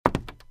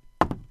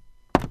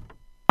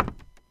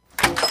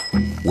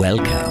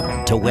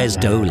Welcome to Wes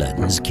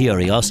Dolan's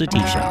Curiosity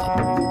Shop.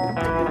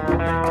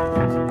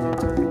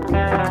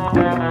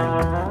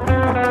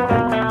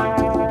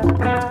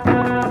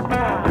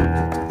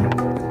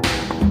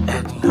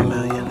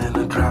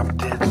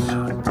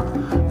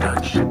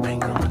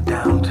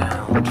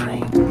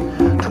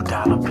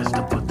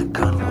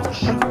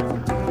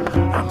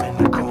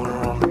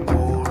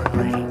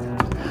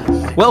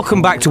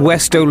 Welcome back to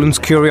Wes Dolan's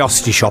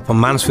Curiosity Shop on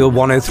Mansfield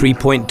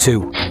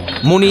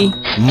 103.2. Money,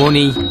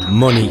 money,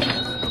 money.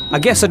 I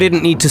guess I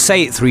didn't need to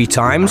say it 3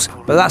 times,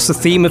 but that's the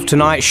theme of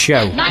tonight's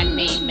show.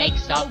 Money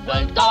makes the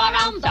world go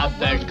around, the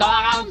world go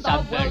around,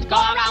 the world go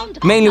around.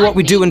 Mainly what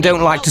we do and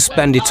don't like to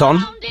spend it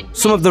on,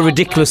 some of the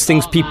ridiculous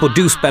things people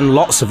do spend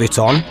lots of it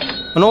on,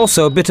 and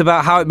also a bit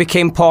about how it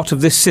became part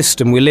of this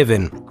system we live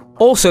in.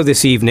 Also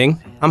this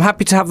evening, I'm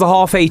happy to have the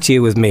Half 8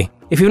 here with me.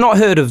 If you've not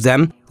heard of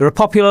them, they're a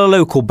popular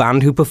local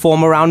band who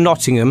perform around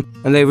Nottingham,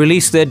 and they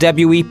released their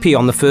debut EP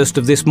on the 1st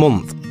of this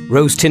month,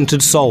 Rose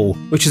Tinted Soul,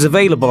 which is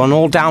available on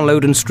all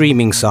download and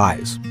streaming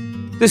sites.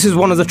 This is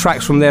one of the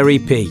tracks from their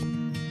EP.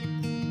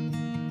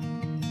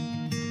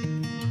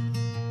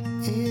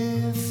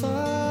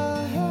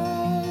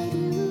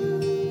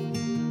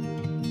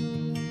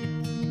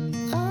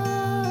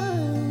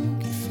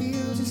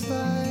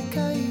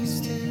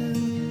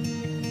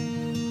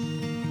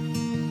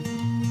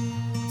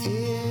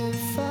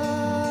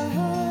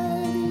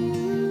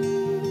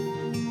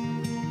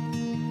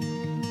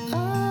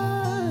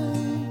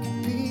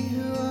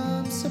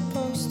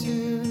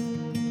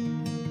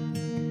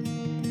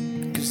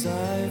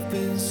 I've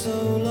been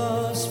so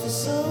lost for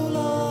so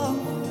long,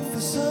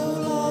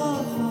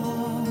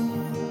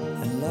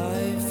 and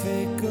life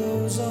it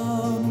goes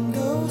on and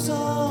goes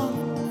on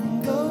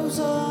and goes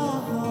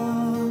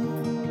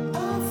on.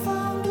 I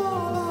found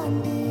all I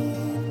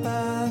need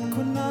back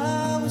when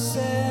I was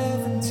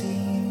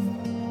 17.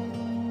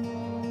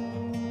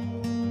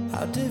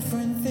 How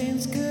different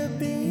things could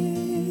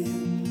be.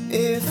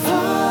 If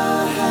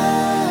I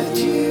had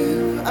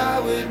you,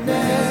 I would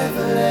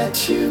never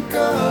let you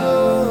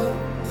go.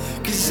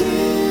 'Cause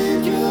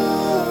in your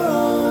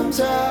arms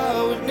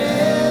I would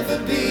never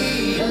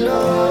be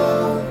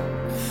alone.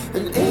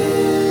 And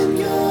in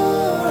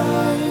your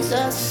eyes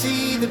I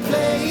see the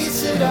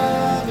place that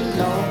I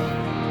belong.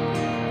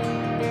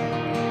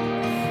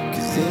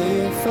 'Cause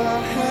if I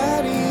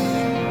had you,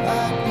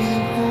 I'd be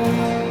home.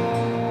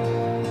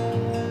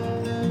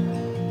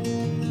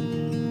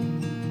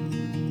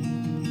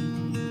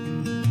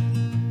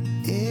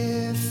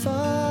 If I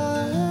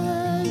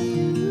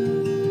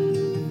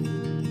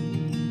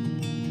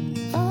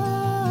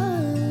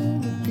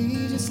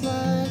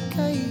like I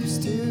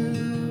used to.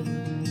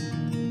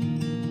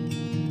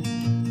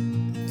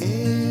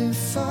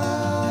 If I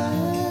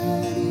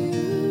had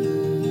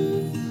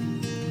you,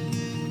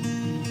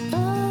 I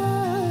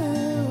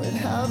would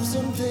have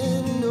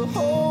something to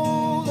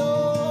hold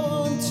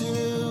on to.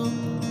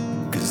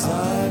 'Cause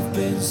I've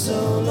been so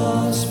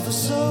lost for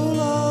so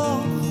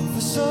long,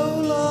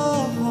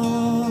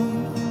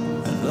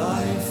 and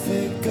life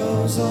it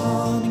goes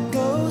on and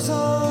goes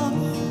on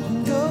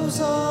and goes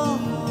on.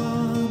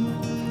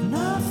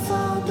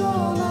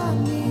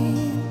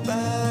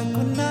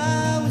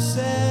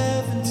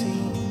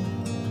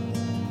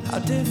 How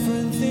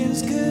different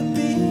things could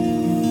be.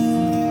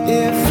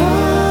 If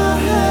I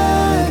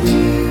had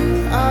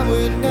you, I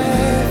would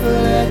never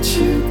let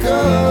you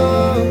go.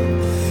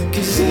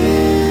 'Cause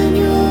in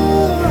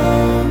your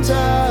arms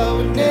I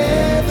would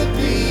never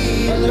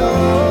be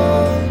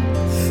alone.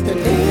 And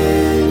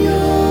in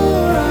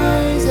your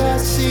eyes I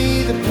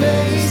see the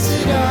place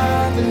that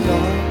I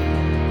belong.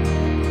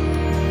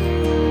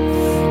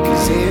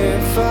 'Cause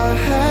if I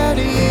had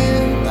you,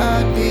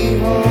 I'd be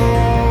home.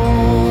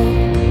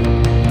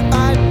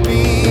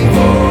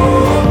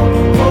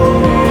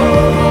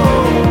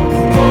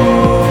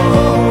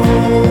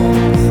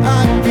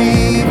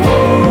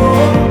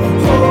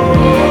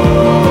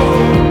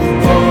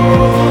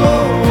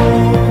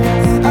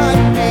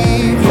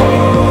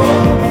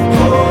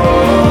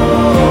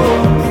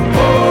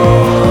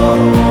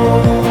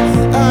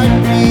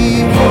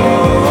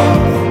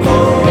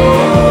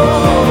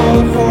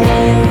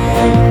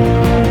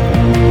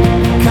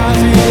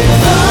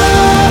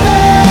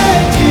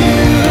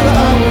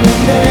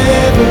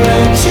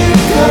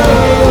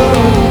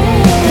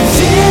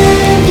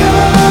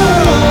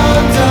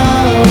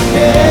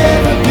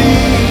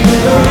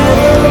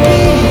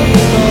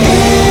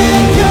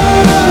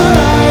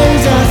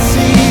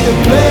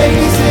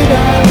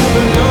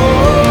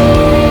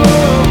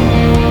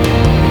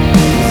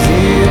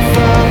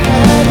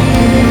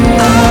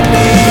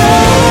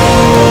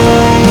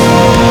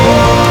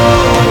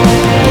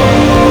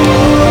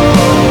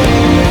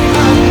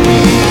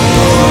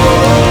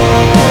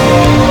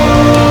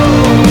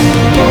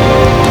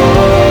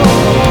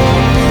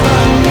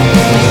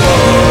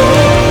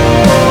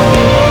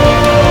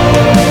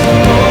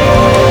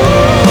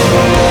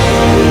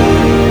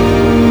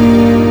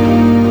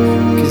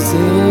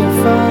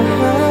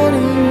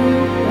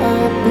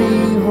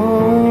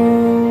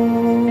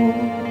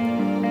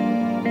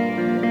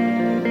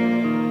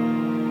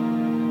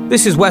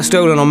 This is West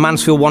Dolan on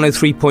Mansfield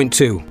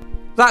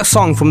 103.2. That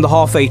song from the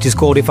Half Eight is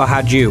called If I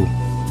Had You.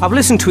 I've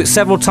listened to it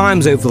several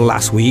times over the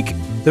last week.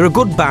 They're a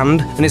good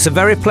band and it's a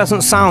very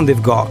pleasant sound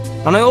they've got.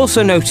 And I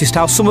also noticed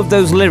how some of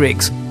those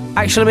lyrics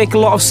actually make a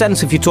lot of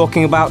sense if you're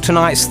talking about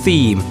tonight's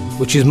theme,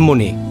 which is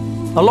money.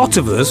 A lot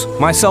of us,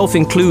 myself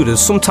included,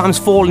 sometimes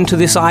fall into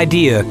this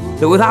idea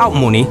that without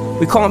money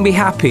we can't be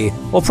happy,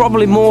 or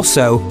probably more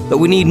so, that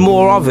we need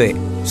more of it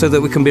so that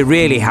we can be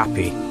really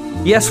happy.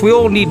 Yes, we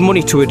all need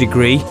money to a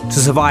degree to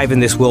survive in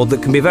this world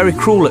that can be very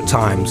cruel at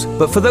times,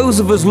 but for those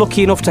of us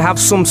lucky enough to have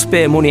some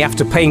spare money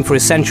after paying for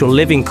essential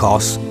living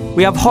costs,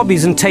 we have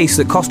hobbies and tastes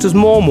that cost us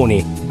more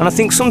money, and I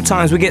think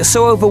sometimes we get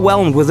so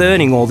overwhelmed with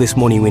earning all this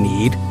money we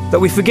need that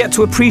we forget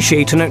to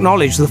appreciate and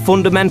acknowledge the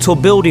fundamental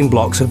building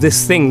blocks of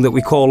this thing that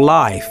we call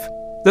life.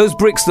 Those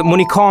bricks that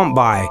money can't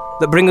buy,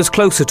 that bring us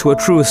closer to a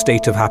truer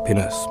state of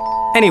happiness.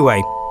 Anyway,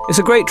 it's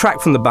a great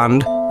track from the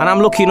band, and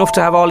I'm lucky enough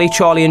to have Ollie,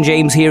 Charlie and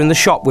James here in the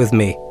shop with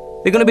me.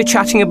 They're going to be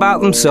chatting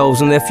about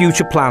themselves and their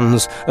future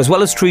plans, as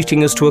well as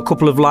treating us to a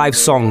couple of live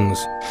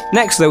songs.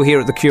 Next though, here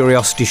at the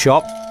Curiosity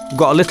Shop, we've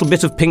got a little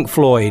bit of Pink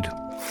Floyd.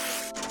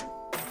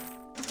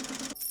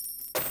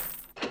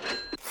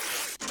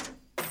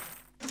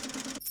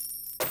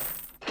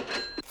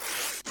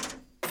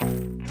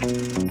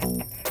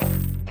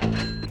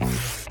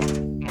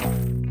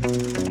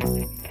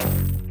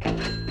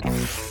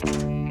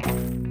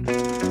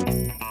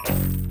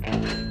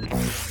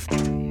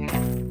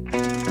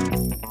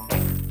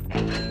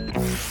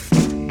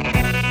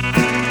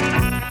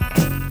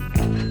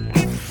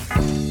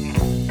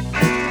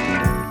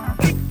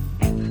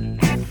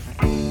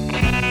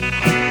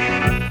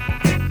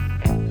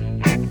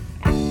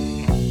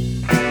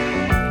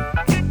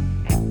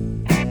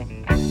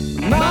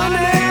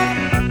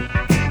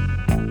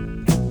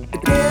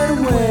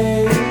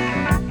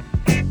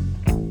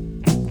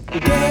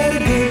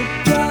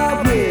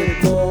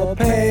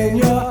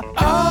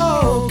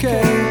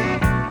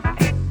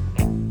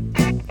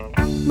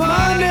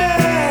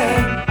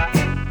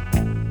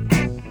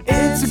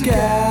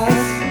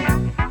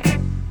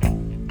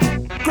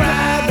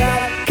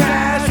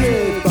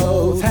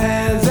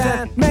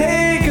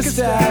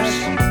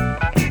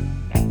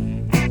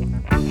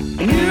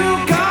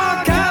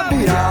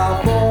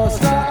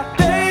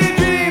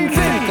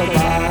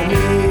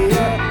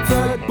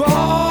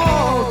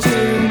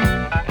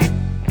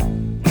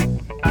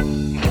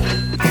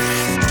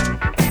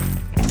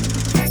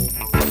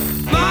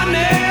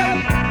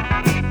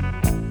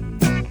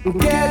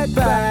 Get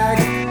back.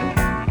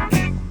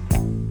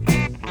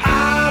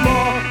 I'm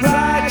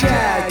alright,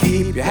 Jack.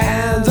 Keep your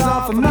hands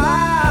off of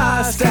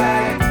my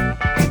stack.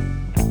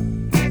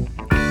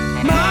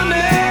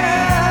 Money,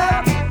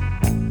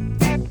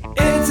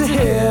 it's a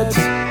hit.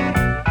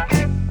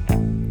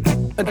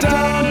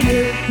 Don't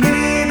get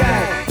me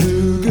back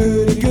to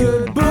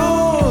good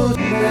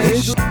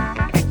bullshit.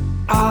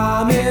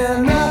 I'm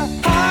in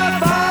the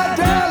high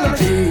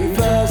fidelity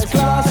first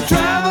class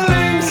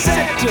traveling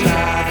section.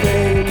 I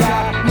think I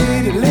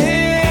need a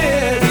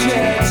lift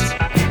jet.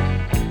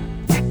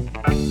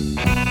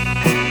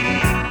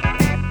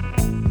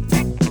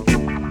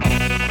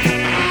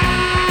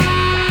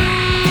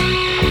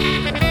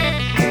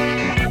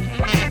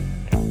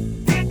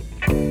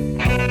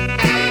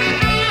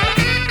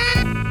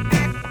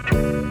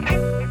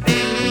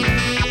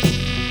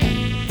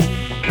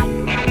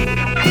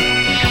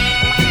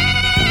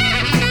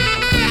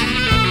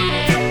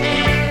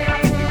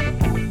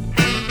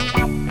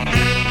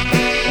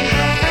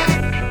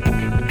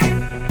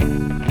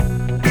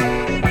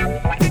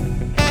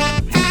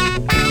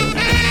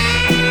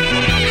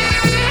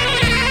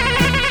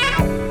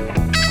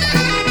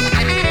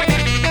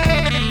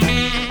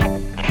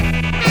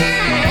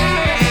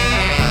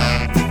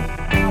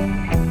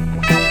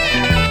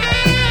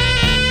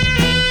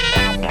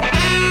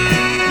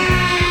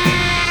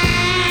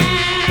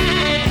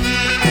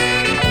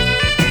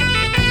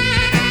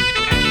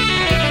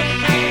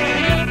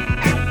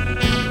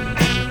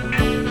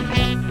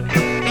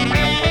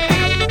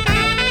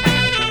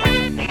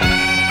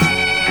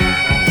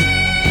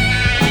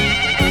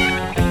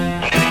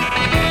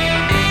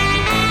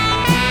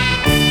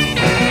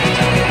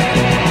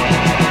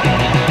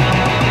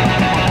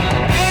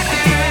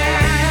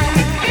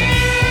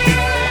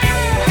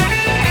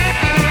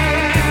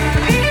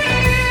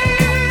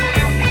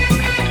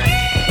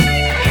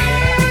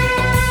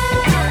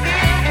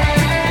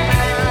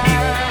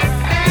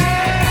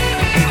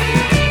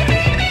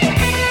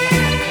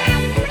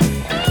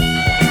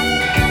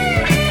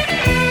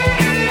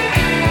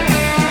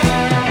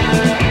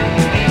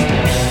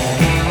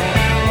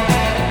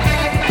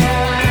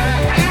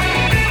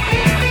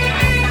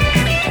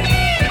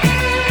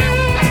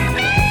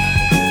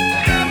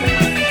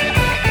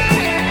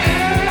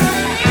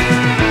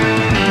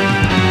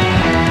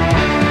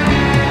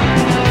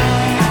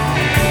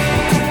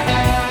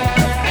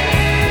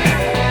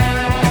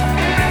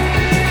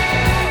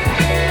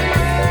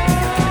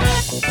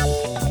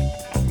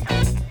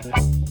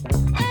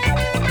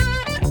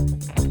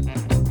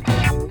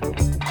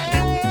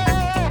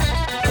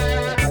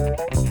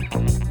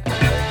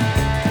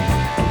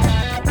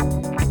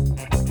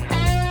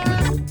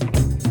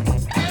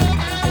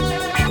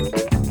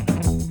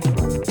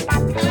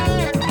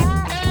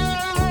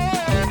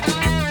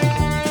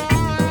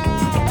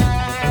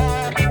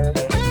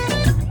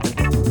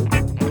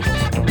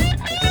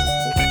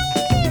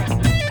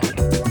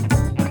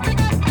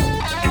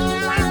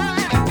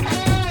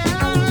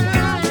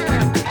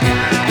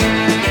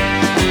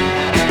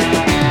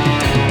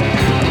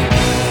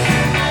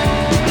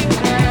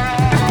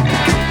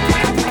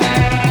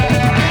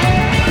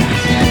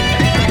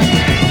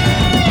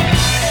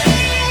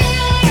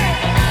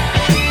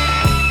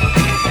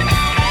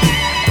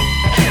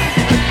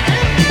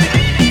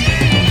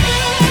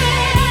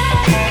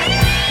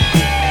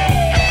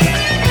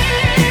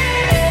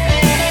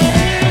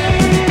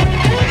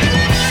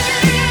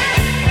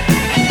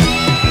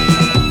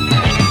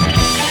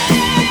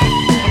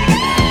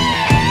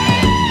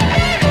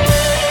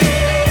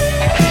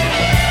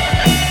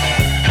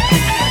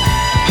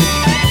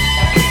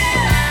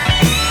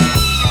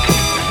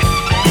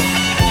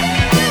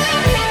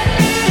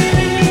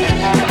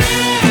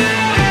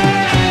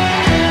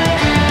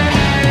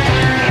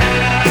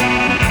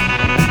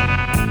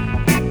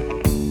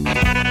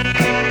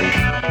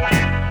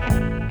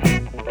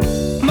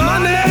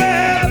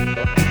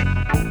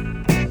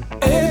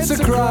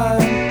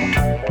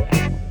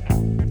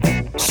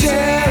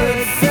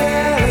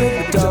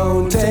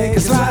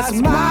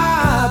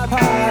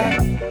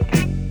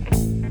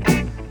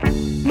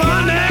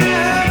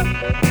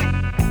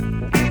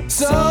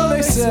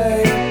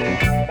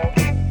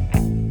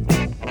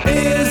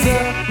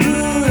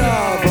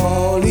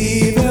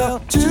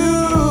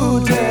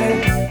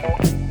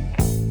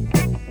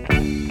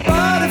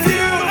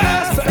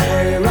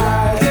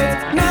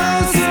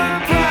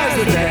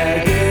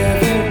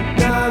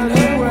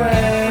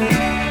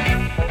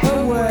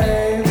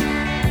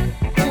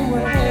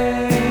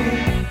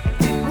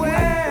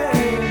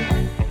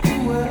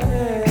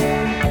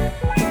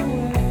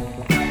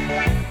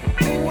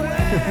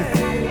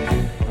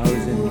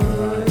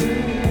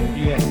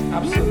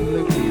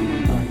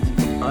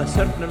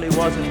 certainly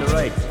was in the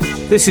right.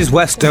 This is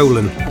Wes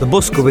Dolan, the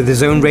busker with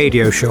his own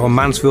radio show on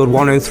Mansfield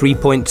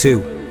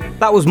 103.2.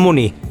 That was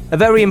Money, a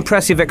very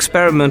impressive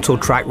experimental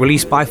track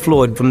released by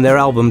Floyd from their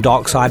album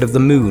Dark Side of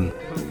the Moon.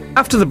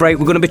 After the break,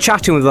 we're going to be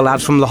chatting with the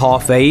lads from the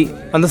Half Eight,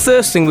 and the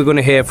first thing we're going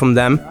to hear from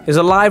them is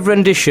a live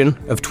rendition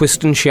of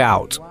Twist and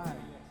Shout.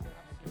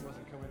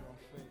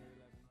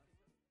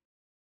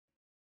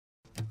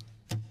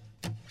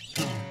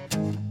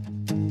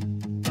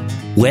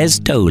 Wes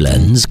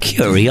Dolan's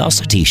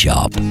Curiosity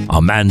Shop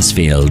on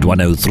Mansfield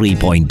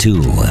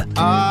 103.2.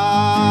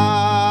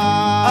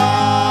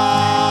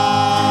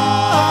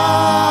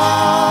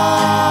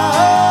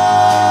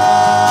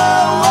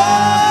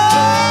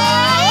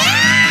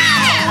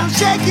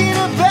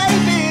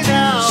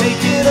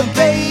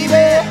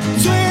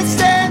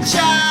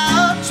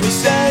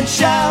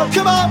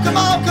 Come on, come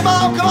on, come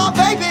on, come on,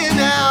 baby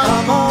now.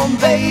 Come on,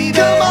 baby.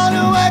 Come on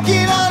and work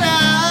it on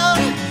out.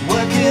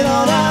 Work it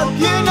on out.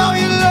 You know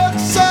you look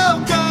so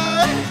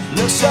good.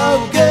 Look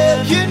so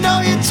good. You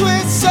know you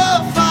twist so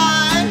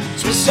fine.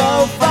 Twist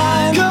so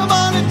fine. Come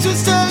on and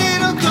twist a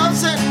little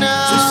closer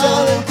now. Twist a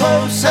little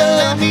closer. And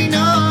let me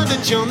know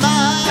that you're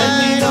mine. Let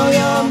me know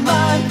you're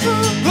mine.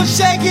 Well,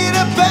 shake it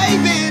up,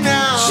 baby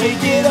now.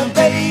 Shake it up,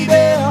 baby.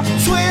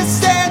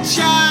 Twist and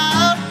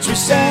shout.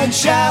 Twist and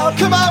shout.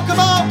 Come on, come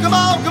on, come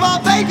on, come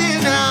on, baby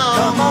now.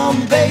 Come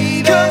on,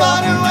 baby. Come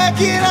on and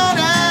work it on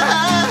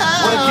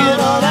out. Work it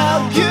on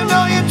out. You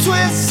know you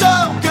twist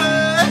so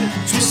good.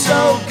 Twist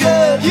so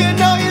good. You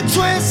know you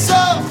twist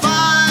so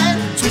fine.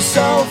 Twist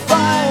so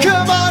fine.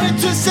 Come on and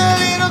twist a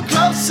little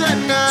closer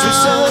now.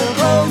 Twist a little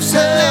closer.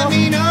 Let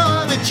me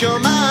know that you're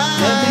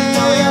mine. Let me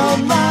know you're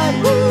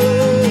mine. Woo.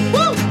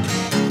 Woo.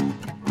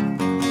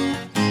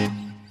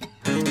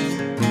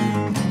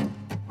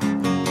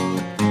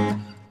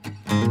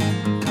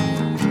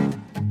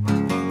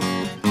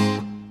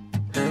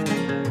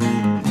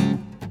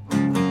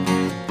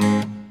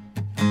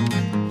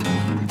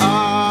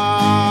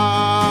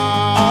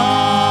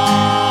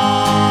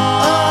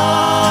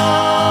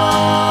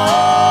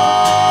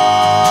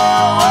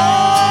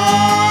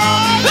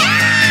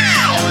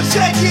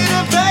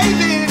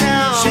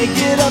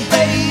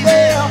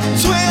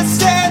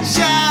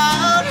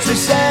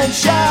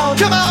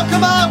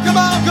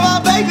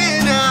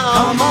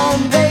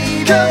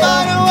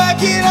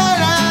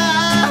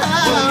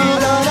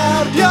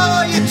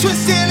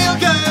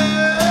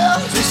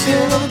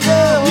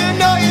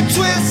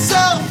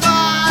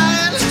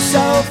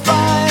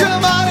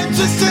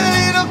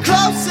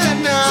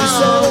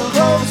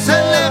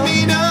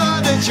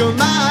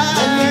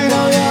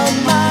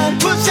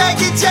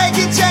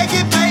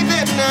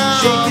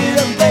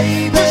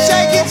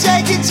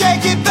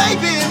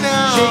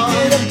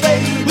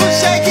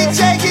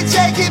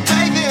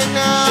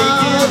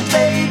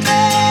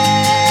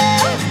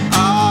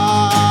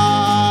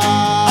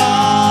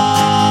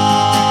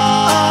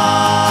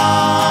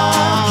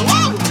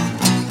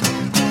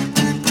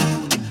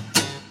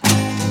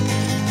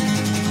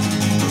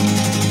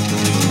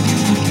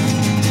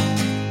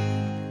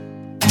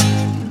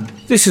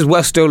 This is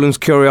Wes Dolan's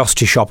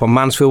Curiosity Shop on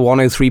Mansfield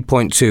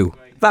 103.2.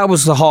 That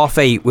was the Half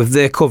Eight with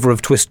their cover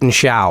of Twist and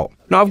Shout.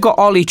 Now I've got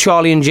Ollie,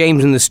 Charlie and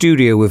James in the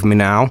studio with me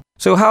now.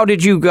 So how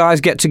did you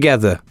guys get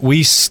together?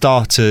 We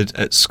started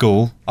at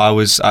school. I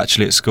was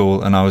actually at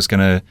school and I was going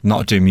to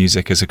not do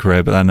music as a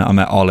career, but then I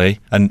met Ollie.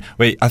 And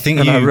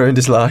I ruined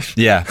his life.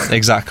 Yeah,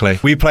 exactly.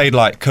 We played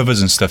like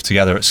covers and stuff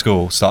together at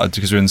school, started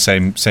because we were in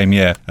the same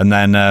year. And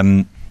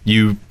then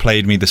you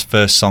played me this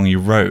first song you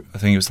wrote. I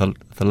think it was The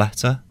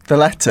Letter. The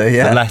Letter,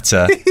 yeah. The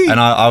Letter. And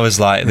I was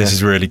like, this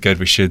is really good.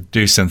 We should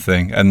do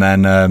something. And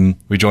then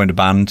we joined a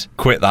band,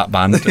 quit that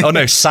band. Oh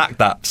no, sacked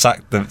that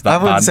band. I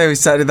wouldn't say we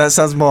sacked it. That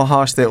sounds more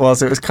harsh than it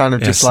was. It was kind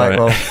of just like,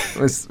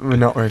 we're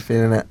not really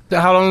feeling it.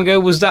 How long ago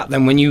was that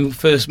then, when you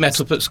first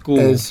met up at school?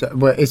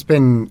 It's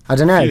been, I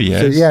don't know. A few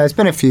years. Yeah, it's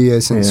been a few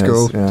years since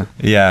school.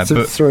 Yeah, so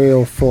but 3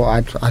 or 4,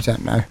 I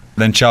don't know.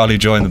 Then Charlie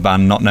joined the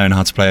band not knowing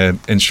how to play an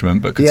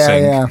instrument but could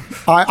sing. Yeah.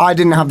 I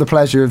didn't have the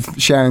pleasure of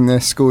sharing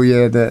the school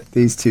year that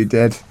these two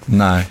did.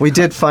 No. We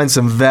did find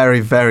some very,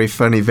 very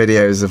funny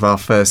videos of our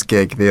first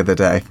gig the other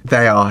day.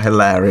 They are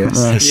hilarious.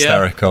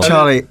 Hysterical.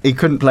 Charlie, he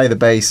couldn't play the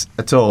bass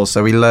at all,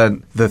 so we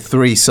learnt the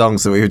 3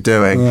 songs that we were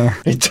doing. Yeah.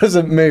 He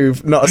doesn't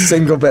move, not a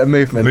single bit of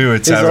movement. We were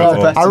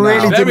terrible. I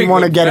really didn't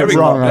want to get it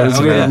wrong. I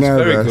was really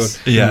nervous.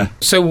 Very good. Yeah.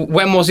 So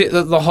when was it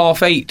that the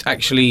Half Eight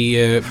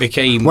actually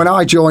became? When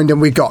I joined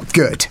and we got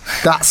good.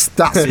 That's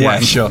yeah,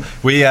 sure.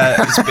 We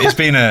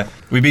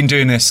we've been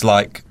doing this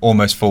like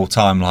almost full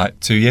time, like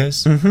 2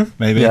 years,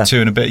 maybe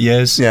 2 and a bit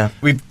years. Yeah,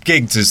 we've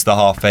gigged as the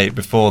Half Eight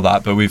before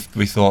that, but we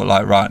thought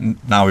like right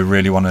now we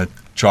really want to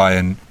try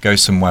and go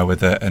somewhere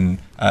with it, and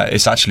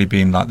it's actually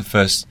been like the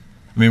first.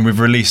 I mean, we've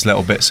released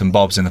little bits and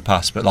bobs in the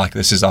past, but like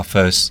this is our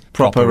first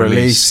proper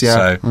release.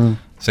 Yeah. So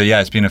So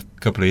yeah, it's been a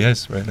couple of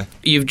years, really.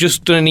 You've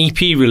just done an EP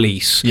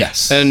release.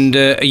 Yes. And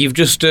you've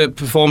just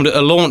performed at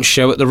a launch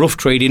show at the Rough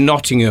Trade in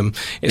Nottingham.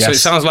 So it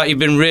Yes. sounds like you've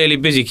been really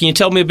busy. Can you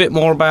tell me a bit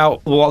more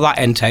about what that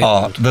entailed?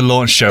 Oh, the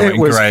launch show It went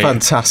was great.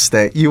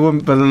 fantastic. You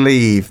wouldn't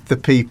believe the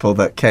people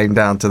that came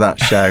down to that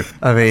show.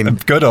 I mean,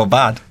 Good or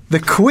bad? the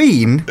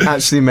Queen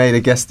actually made a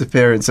guest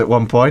appearance at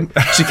one point.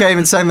 She came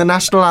and sang the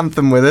national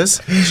anthem with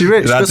us. She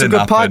got some didn't good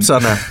happen. pipes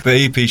on her. The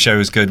EP show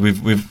was good.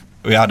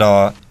 We had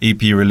our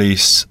EP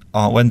release.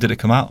 When did it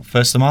come out?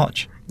 1st of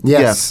March.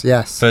 Yes.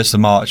 1st of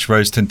March.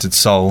 Rose Tinted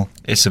Soul.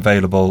 It's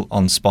available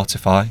on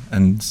Spotify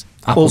and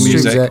Apple All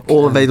Music. music,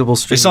 all available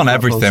streaming it's on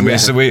platforms, everything.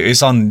 yeah.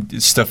 It's on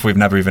stuff we've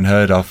never even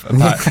heard of.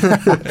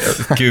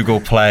 Google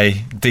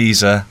Play,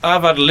 Deezer.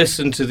 I've had a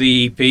listen to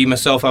the EP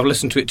myself. I've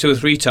listened to it 2 or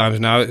 3 times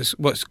now. It's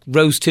what's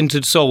Rose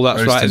Tinted Soul,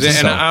 that's Rose right, is Tinted it?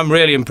 And Soul. I'm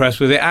really impressed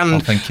with it.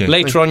 And thank you.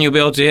 later on you'll be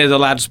able to hear the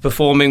lads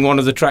performing one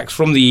of the tracks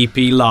from the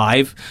EP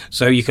live,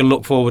 so you can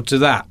look forward to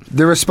that.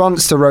 The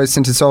response to Rose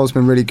Tinted Soul has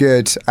been really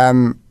good.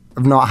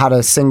 I've not had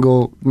a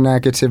single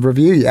negative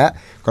review yet.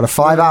 Got a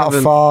 5 out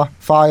of 5.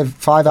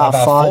 5 out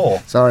of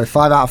 5. Sorry,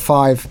 5 out of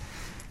 5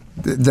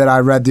 that I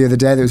read the other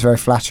day. That was very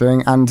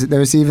flattering. And there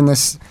was even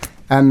this.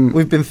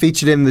 We've been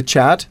featured in the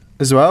Chad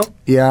as well.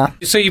 Yeah.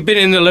 So you've been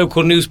in the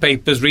local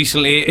newspapers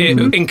recently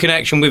in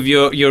connection with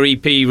your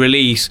EP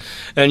release,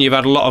 and you've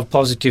had a lot of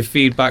positive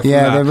feedback from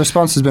Yeah, that. the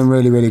response has been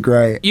really, really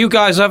great. You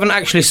guys haven't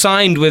actually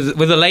signed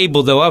with a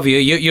label though, have you?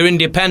 You're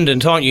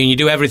independent, aren't you? And you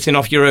do everything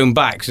off your own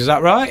backs, is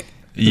that right?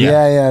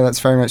 Yeah, that's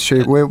very much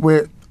true.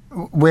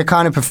 We're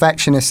kind of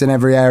perfectionists in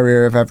every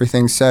area of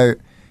everything, so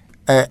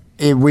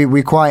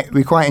we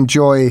quite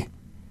enjoy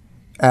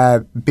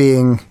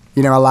being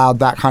allowed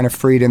that kind of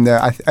freedom.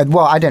 That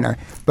I don't know,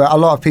 but a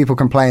lot of people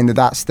complain that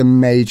that's the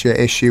major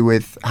issue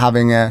with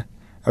having a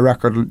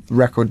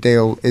record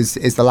deal is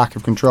the lack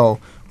of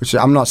control. Which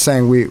I'm not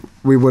saying we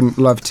wouldn't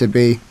love to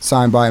be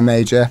signed by a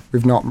major.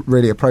 We've not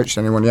really approached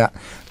anyone yet,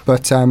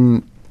 but.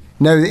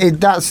 No,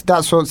 that's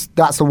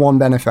the one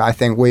benefit I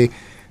think. We,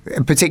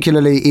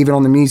 particularly even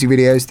on the music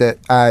videos, that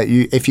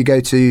if you go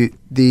to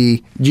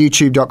the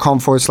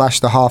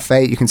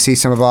youtube.com/the1/2 you can see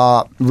some of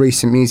our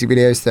recent music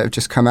videos that have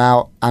just come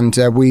out, and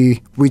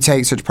we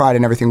take such pride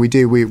in everything we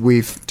do.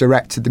 We've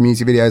directed the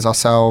music videos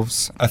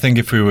ourselves. I think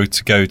if we were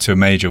to go to a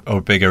major or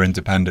a bigger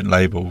independent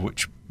label,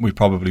 which we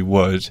probably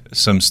would at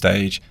some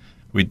stage,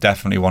 we'd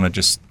definitely want to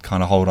just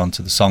kind of hold on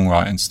to the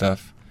songwriting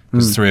stuff.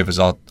 Because 3 of us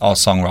are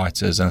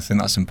songwriters, and I think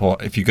that's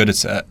important. If you're good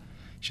at it,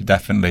 you should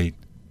definitely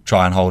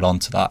try and hold on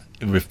to that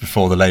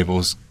before the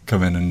labels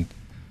come in and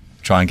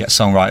try and get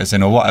songwriters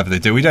in or whatever they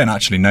do. We don't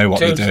actually know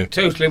what they do.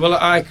 Totally. Well,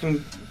 I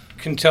can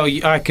tell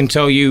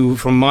you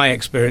from my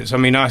experience. I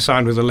mean, I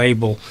signed with a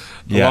label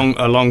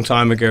a long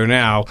time ago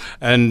now,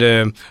 and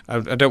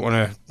I don't want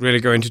to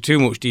really go into too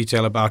much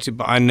detail about it,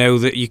 but I know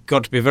that you've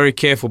got to be very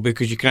careful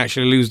because you can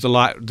actually lose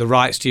the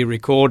rights to your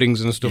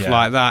recordings and stuff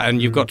like that,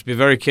 and you've got to be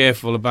very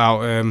careful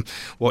about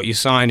what you're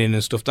signing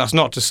and stuff. That's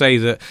not to say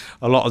that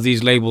a lot of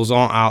these labels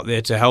aren't out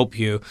there to help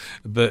you,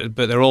 but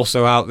they're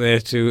also out there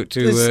to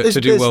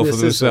do well for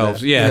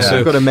themselves. Yeah, so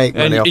you've got to make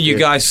money and off you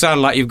guys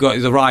sound like you've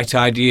got the right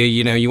idea.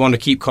 You want to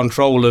keep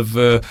control of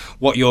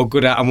what you're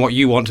good at and what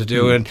you want to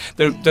do, and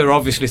there are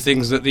obviously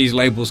things that these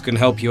labels can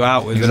help you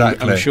out with.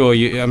 Exactly. And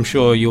I'm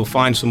sure you'll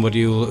find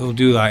somebody who'll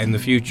do that in the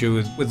future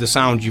with the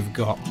sound you've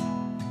got.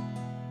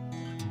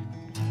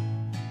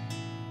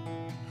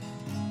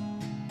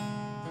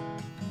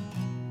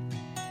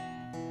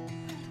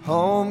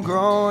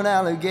 Homegrown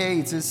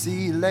alligator,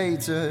 see you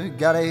later.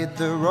 Gotta hit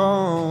the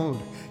road,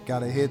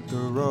 gotta hit the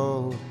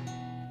road.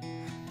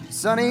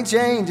 Sunny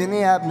change in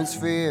the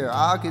atmosphere,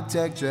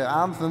 architecture,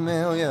 I'm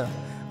familiar.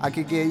 I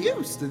could get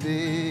used to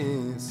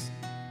this.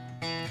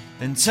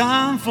 And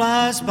time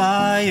flies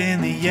by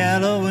in the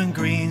yellow and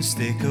green.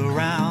 Stick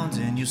around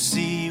and you'll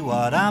see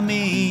what I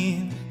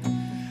mean.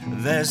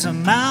 There's a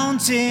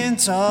mountain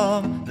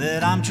top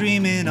that I'm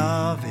dreaming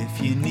of.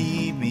 If you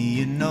need me,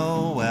 you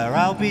know where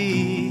I'll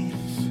be.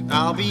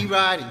 I'll be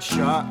riding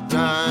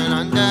shotgun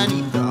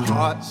underneath the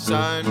hot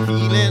sun,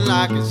 feeling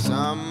like a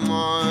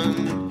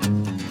someone.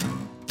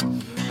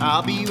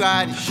 I'll be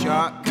riding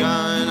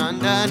shotgun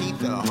underneath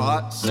the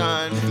hot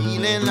sun,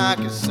 feeling like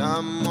a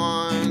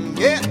someone.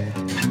 Yeah.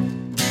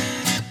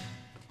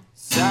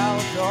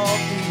 South of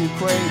the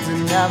equator,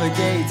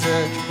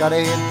 navigator, gotta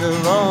hit the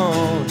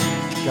road,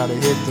 gotta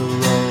hit the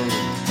road.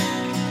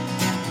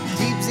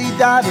 Deep sea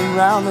diving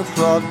round the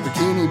clock,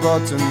 bikini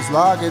bottoms,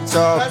 lager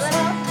tops.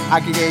 I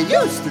could get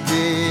used to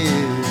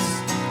this.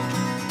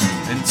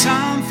 And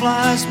time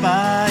flies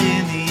by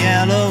in the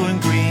yellow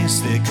and green.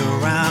 Stick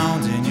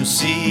around and you'll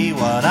see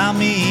what I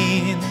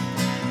mean.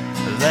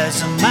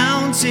 There's a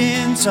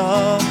mountain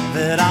top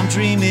that I'm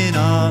dreaming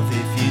of.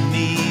 If you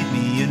need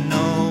me, you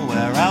know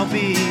where I'll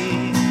be.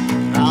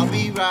 I'll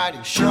be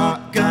riding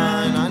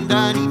shotgun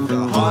underneath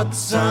the hot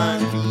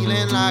sun,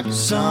 feeling like a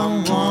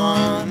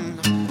someone.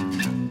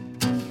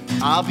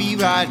 I'll be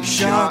riding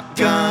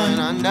shotgun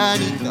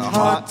underneath the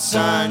hot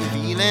sun,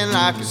 feeling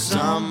like a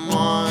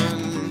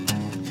someone.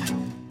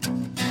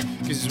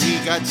 'cause we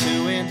got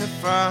two in the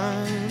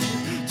front,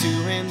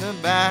 two in the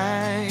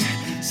back,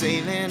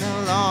 sailing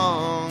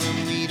along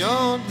and we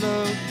don't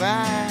look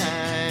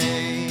back.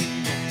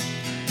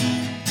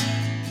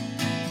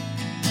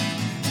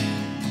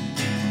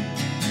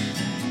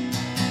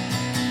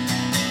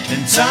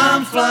 And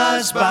time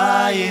flies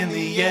by in the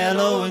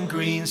yellow and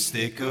green.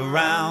 Stick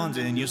around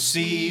and you'll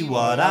see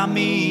what I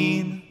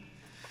mean.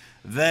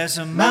 There's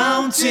a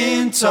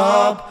mountain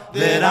top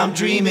that I'm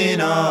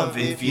dreaming of.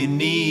 If you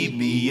need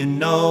me, you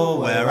know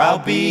where I'll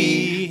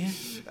be.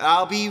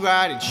 I'll be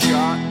riding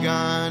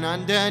shotgun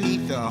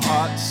underneath the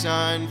hot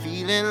sun,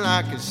 feeling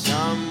like a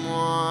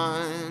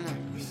someone.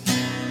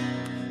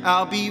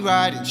 I'll be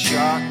riding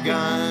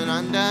shotgun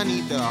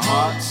underneath the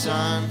hot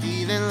sun,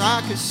 feeling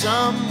like a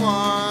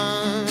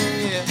someone.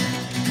 Yeah.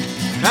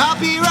 I'll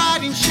be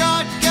riding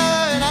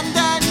shotgun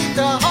underneath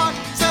the hot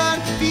sun,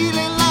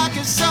 feeling like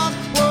a someone.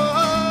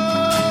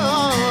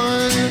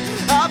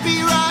 I'll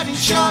be riding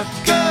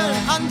shotgun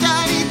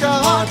underneath the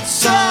hot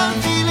sun,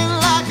 feeling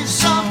like a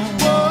someone.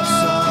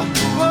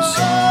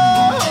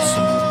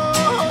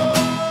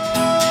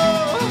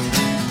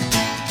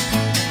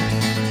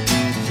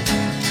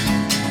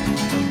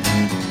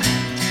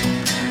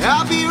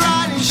 I'll be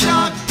riding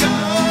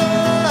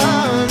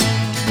shotgun.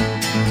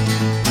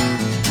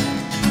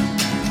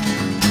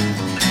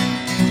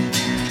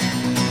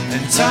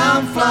 And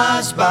time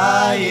flies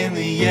by in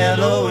the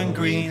yellow and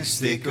green.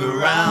 Stick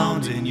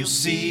around and you'll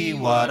see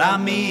what I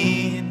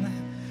mean.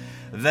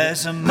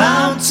 There's a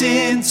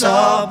mountain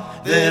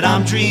top that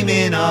I'm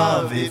dreaming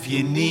of. If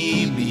you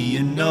need me,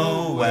 you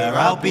know where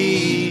I'll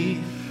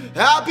be.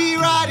 I'll be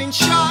riding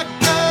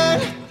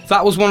shotgun.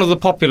 That was one of the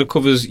popular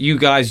covers you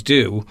guys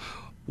do.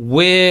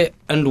 Where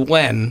and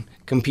when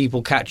can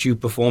people catch you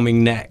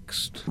performing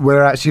next?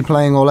 We're actually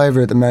playing all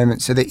over at the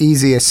moment, so the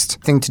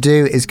easiest thing to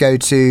do is go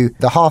to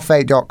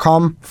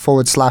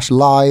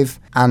thehalf8.com/live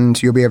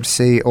and you'll be able to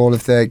see all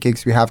of the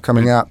gigs we have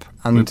coming up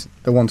and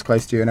the ones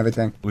close to you and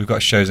everything. We've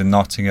got shows in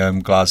Nottingham,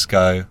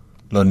 Glasgow,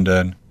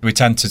 London. We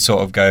tend to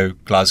sort of go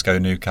Glasgow,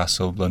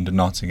 Newcastle, London,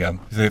 Nottingham.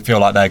 They feel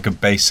like they're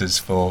good bases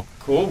for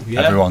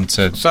everyone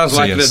to Sounds see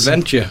like us. an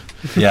adventure.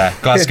 Yeah,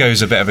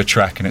 Glasgow's a bit of a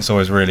trek and it's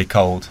always really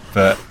cold,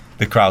 but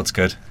the crowd's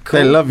good.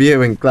 They love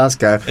you in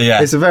Glasgow.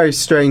 Yeah. It's a very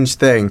strange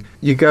thing.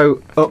 You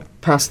go up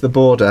past the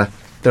border,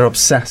 they're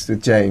obsessed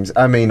with James.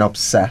 I mean,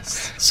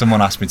 obsessed. Someone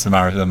asked me to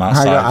marry them I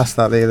outside. got asked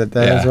that the other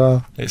day as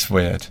well. It's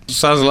weird.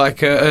 Sounds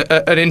like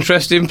an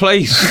interesting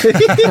place.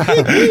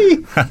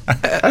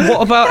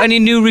 What about any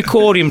new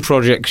recording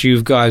projects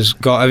you guys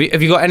got?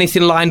 Have you got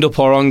anything lined up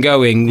or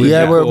ongoing? With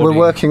We're recording?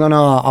 working on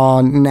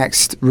our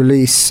next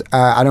release.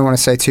 I don't want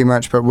to say too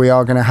much, but we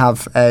are going to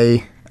have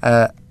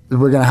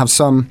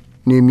some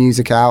new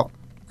music out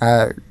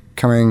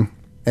coming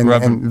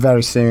in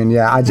very soon.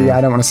 Yeah, I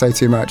don't want to say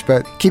too much,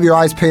 but keep your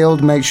eyes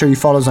peeled. Make sure you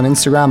follow us on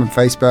Instagram and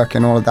Facebook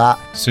and all of that.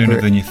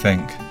 Sooner than you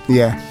think.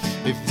 Yeah.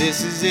 If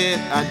this is it,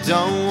 I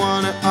don't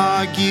wanna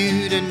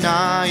argue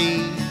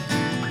tonight.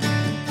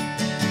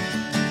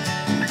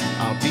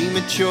 I'll be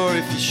mature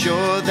if you're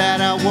sure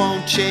that I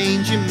won't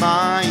change your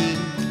mind.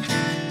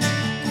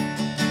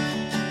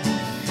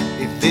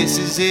 If this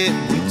is it,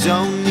 we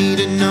don't need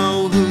to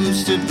know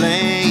who's to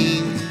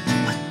blame.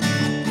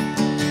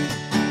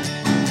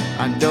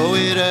 I know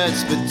it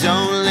hurts, but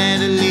don't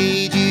let it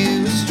lead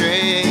you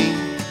astray.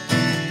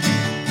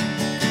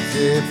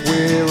 If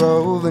we're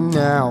over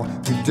now,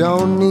 we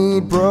don't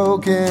need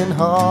broken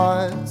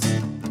hearts.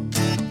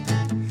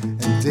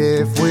 And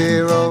if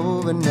we're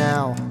over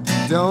now,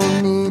 we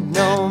don't need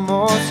no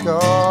more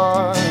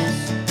scars.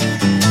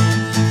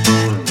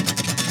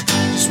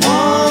 Just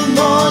one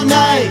more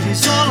night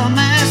is all I'm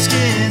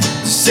asking.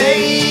 To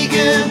say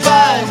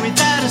goodbye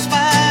without us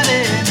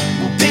fighting.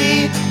 We'll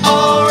be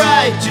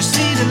alright, just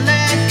need to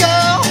let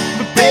go.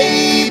 But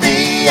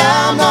baby,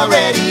 I'm not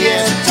ready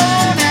yet. So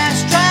don't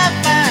ask, drive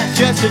fast,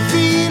 Just to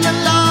feel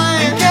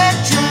alive and get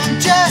drunk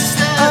just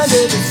us.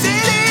 under the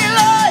city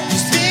lights.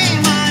 Just be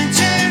mine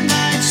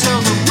tonight so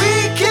that We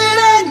can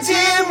end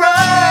it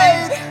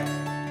right.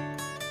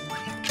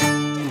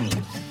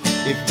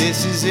 If this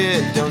is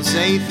it, don't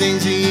say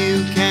things that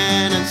you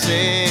cannot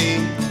say,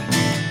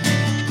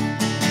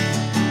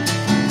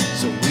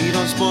 so we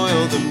don't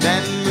spoil the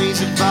memories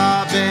of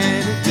our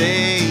better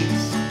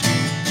days.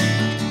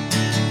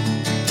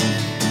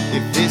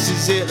 If this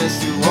is it, let's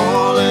do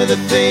all of the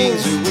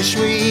things we wish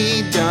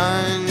we'd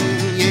done.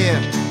 Yeah,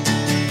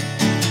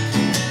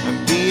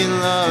 and be in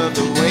love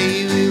the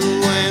way we were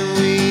when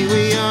we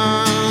were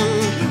young.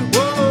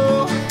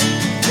 Whoa.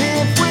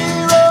 If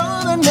we're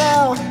older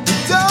now, we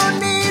don't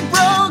need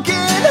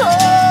broken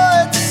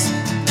hearts.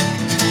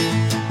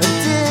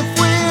 And if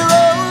we're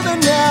older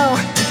now,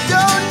 we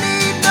don't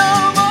need no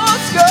more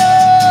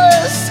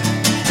scars.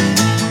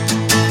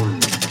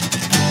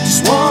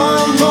 just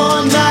one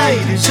more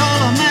night is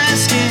all I'm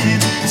asking.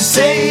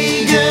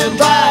 Say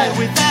goodbye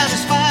without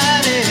us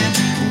fighting.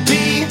 We'll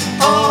be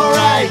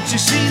alright,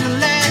 just need to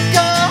let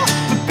go.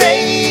 But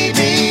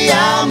baby,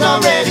 I'm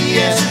not ready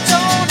yet. So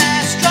don't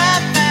ask,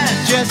 drive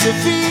fast, Just to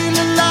feel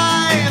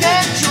alive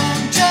get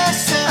drunk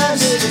just under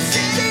us. the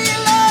city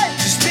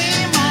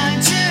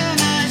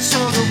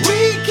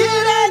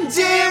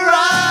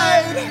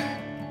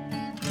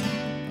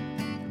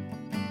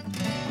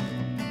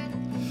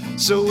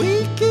so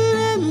we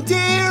can end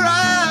it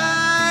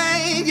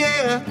right,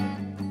 yeah.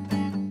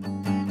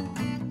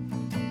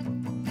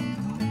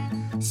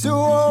 So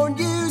won't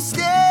you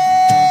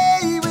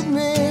stay with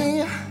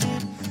me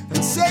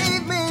and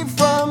save me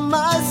from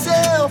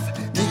myself?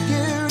 Need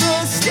you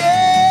to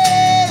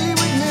stay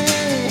with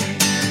me,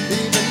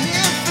 even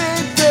if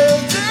it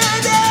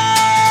doesn't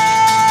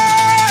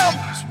help.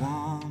 Just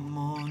one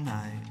more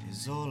night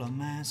is all I'm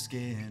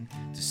asking,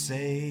 to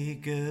say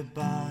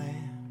goodbye.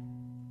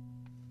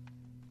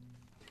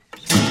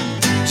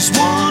 Just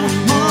one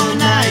more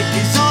night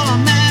is all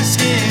I'm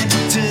asking,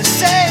 to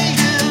say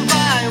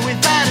goodbye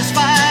without us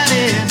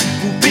fighting.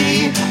 We'll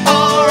be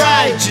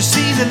alright, just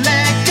need to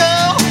let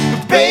go.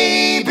 But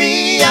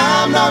baby,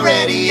 I'm not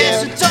ready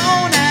yet. So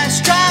don't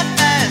ask, try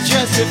fast,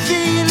 Just to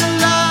feel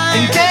alive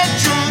and get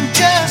drunk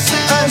just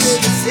under us.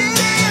 the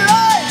city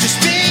lights, Just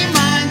be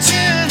mine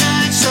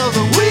tonight so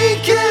that we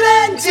can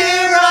end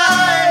it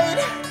right.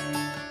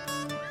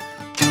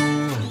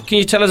 Can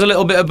you tell us a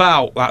little bit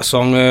about that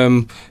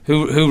song?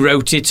 Who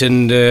wrote it,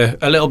 and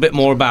a little bit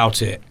more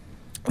about it?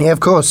 Yeah, of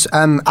course.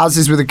 As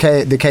is with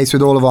the case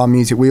with all of our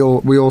music, we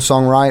all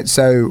songwrite.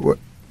 So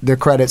the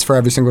credits for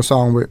every single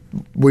song,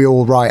 we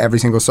all write every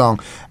single song.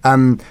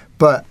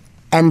 But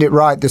End It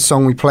Right, the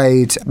song we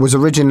played, was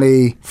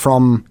originally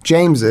from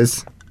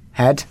James's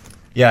head.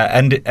 Yeah,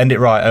 End It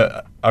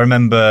Right. I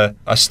remember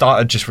I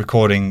started just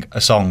recording a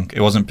song.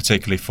 It wasn't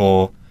particularly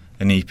for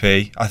an EP.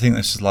 I think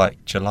this was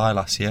like July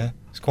last year.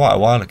 It's quite a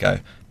while ago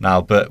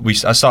now, but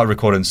I started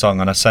recording the song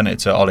and I sent it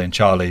to Ollie and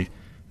Charlie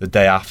the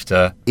day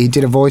after. He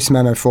did a voice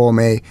memo for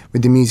me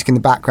with the music in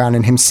the background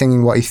and him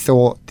singing what he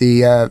thought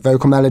the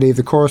vocal melody of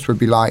the chorus would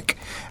be like.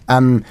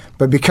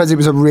 But because it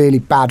was a really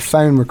bad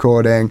phone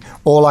recording,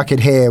 all I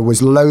could hear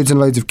was loads and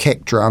loads of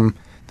kick drum,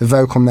 the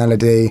vocal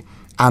melody,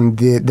 and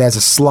there's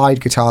a slide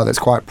guitar that's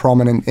quite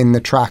prominent in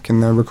the track in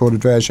the recorded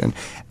version.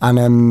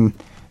 And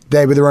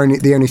they were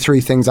the only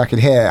three things I could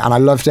hear, and I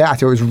loved it. I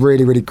thought it was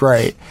really, really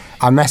great.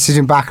 I messaged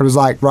him back and was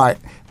like, right,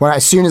 well,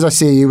 as soon as I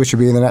see you, which will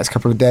be in the next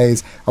couple of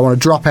days, I want to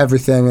drop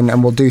everything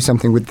and we'll do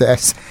something with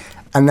this.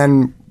 And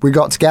then we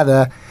got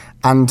together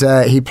and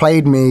he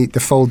played me the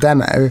full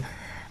demo,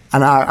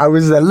 and I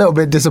was a little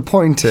bit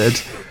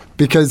disappointed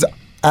because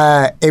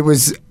it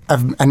was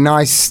a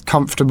nice,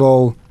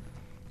 comfortable,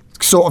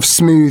 sort of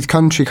smooth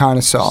country kind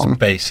of song.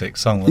 Basic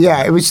song. Wasn't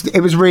Yeah, it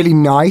was really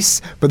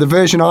nice, but the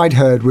version I'd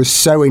heard was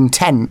so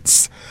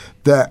intense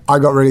that I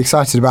got really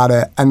excited about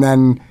it. And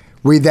then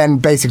we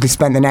basically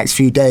spent the next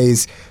few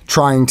days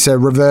trying to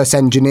reverse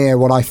engineer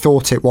what I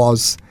thought it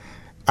was.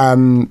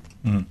 And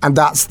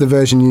that's the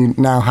version you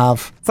now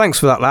have. Thanks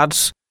for that,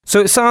 lads. So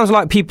it sounds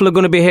like people are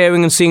going to be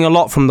hearing and seeing a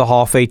lot from the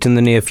Half Eight in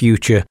the near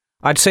future.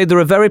 I'd say they're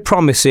a very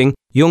promising,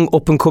 young,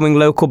 up-and-coming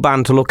local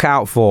band to look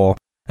out for.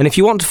 And if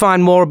you want to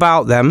find more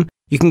about them,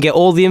 you can get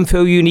all the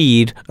info you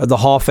need at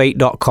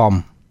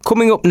thehalf8.com.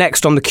 Coming up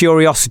next on The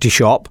Curiosity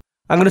Shop,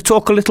 I'm going to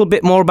talk a little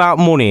bit more about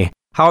money,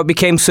 how it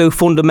became so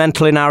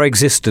fundamental in our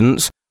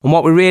existence, and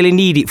what we really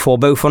need it for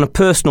both on a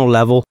personal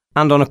level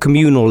and on a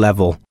communal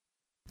level.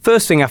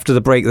 First thing after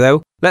the break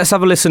though, let's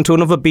have a listen to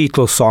another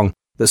Beatles song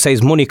that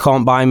says money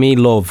can't buy me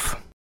love.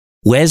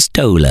 Wes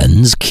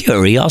Dolan's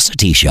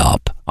Curiosity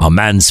Shop on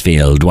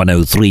Mansfield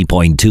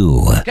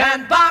 103.2.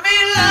 Can't buy me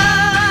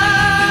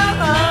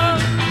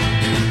love,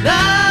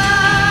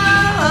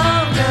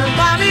 love, can't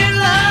buy me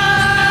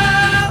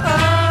love.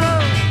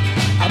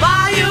 I'll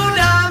buy you a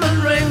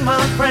diamond ring,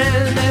 my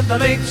friend, if it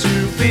makes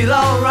you feel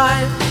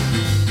alright.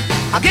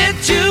 I'll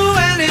get you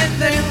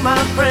anything,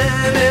 my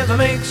friend, if it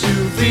makes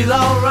you feel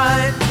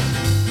alright.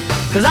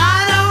 'Cause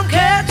I don't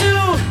care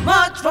too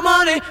much for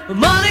money, but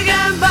money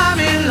can buy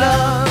me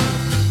love.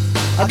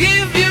 I'll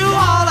give you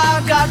all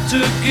I've got to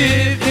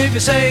give if you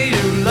say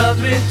you love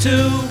me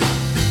too.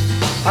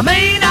 I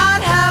may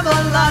not have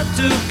a lot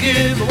to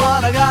give, but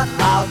what I got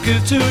I'll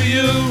give to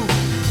you.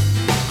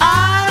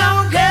 I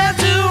don't care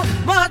too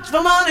much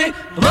for money,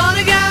 but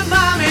money can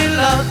buy me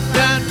love,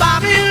 can buy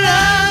me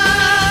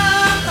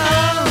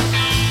love.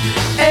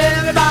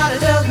 Everybody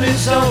tells me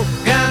so,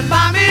 can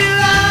buy me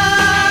love.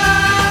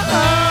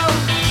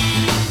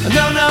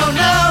 No, no,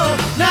 no,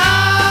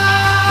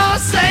 no,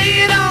 say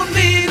you don't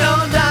need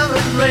no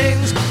diamond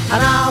rings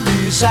and I'll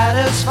be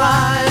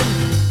satisfied.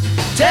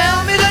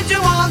 Tell me that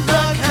you want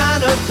the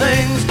kind of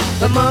things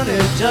the money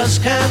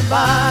just can't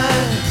buy.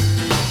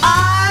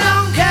 I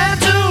don't care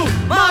too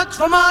much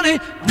for money,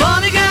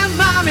 money can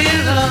buy me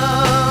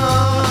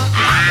love.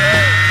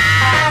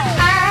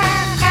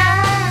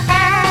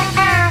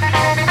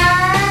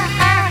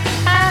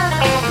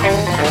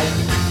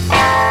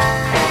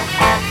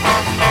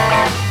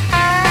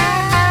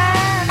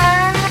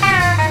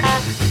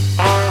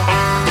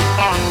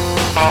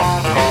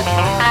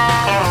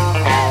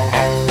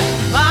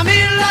 Buy me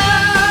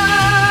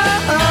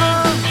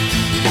love.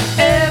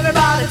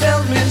 Everybody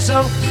tells me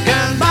so.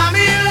 Can buy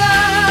me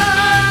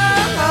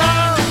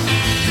love.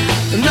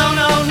 No,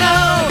 no, no,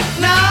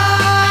 no.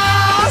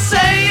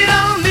 Say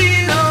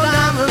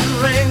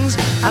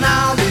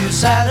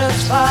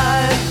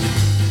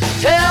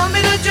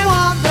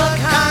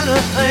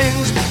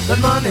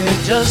money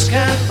just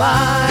can't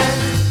buy.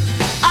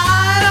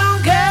 I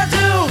don't care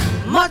too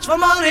much for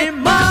money.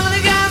 Money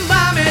can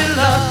buy me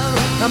love.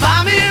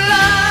 Buy me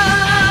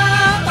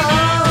love,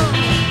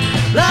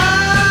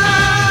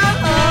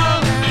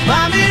 love.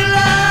 Buy me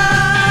love.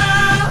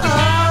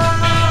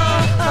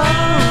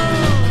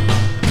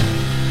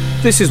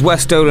 This is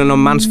West Dolan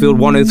on Mansfield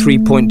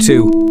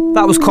 103.2.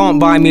 That was Can't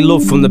Buy Me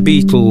Love from the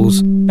Beatles.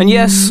 And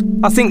yes,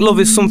 I think love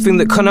is something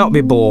that cannot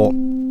be bought.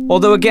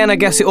 Although again, I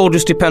guess it all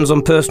just depends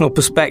on personal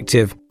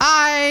perspective.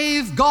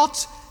 I've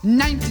got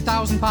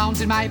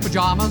 £90,000 in my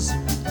pyjamas.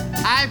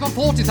 I've got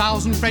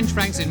 40,000 French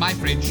francs in my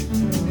fridge.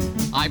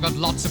 I've got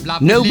lots of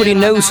love. Nobody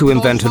knows who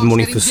invented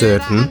money for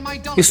certain.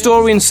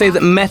 Historians say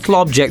that metal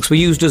objects were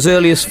used as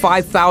early as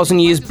 5,000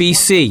 years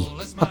BC.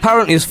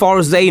 Apparently, as far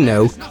as they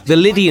know, the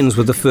Lydians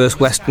were the first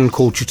Western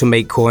culture to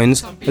make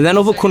coins, and then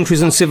other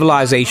countries and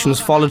civilizations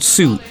followed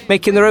suit,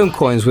 making their own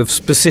coins with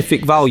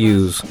specific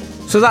values.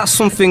 So that's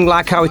something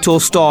like how it all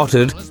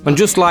started, and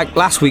just like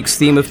last week's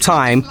theme of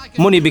time,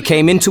 money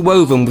became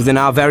interwoven within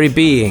our very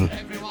being.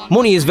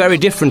 Money is very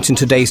different in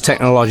today's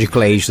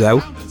technological age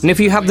though, and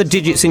if you have the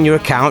digits in your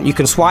account, you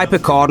can swipe a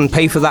card and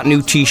pay for that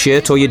new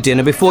t-shirt or your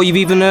dinner before you've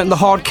even earned the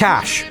hard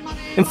cash.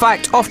 In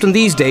fact, often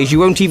these days you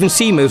won't even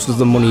see most of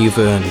the money you've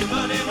earned.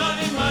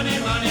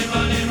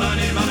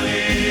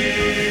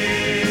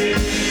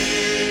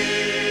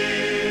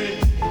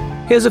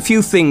 Here's a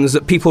few things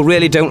that people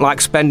really don't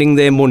like spending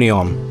their money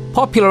on.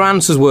 Popular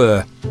answers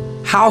were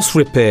house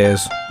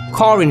repairs,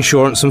 car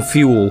insurance and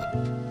fuel,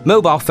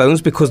 mobile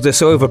phones because they're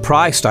so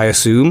overpriced, I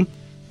assume,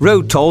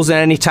 road tolls and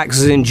any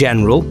taxes in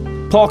general,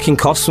 parking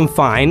costs and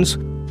fines,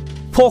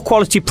 poor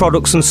quality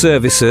products and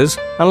services,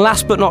 and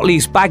last but not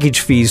least, baggage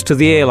fees to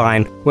the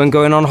airline when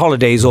going on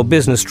holidays or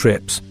business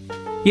trips.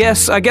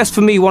 Yes, I guess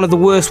for me one of the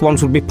worst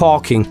ones would be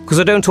parking, because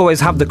I don't always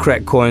have the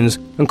correct coins,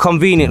 and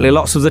conveniently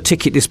lots of the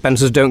ticket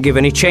dispensers don't give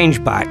any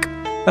change back.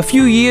 A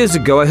few years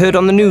ago I heard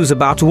on the news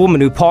about a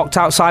woman who parked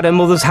outside her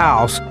mother's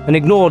house and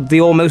ignored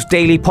the almost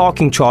daily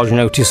parking charge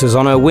notices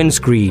on her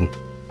windscreen.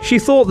 She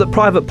thought that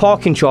private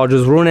parking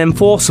charges were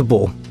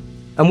unenforceable,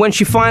 and when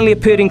she finally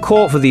appeared in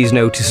court for these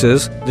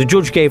notices, the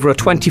judge gave her a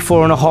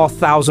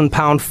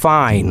 £24,500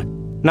 fine.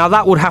 Now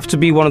that would have to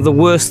be one of the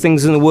worst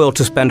things in the world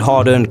to spend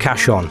hard-earned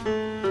cash on.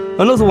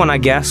 Another one, I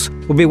guess,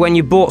 would be when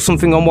you bought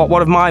something on what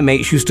one of my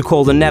mates used to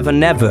call the never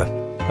never.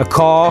 A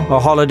car, a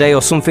holiday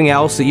or something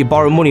else that you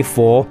borrow money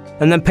for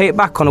and then pay it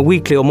back on a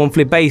weekly or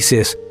monthly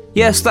basis.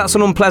 Yes, that's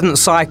an unpleasant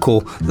cycle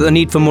that the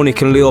need for money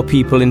can lure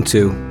people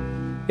into.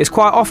 It's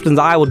quite often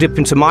that I will dip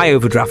into my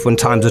overdraft when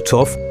times are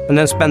tough and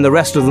then spend the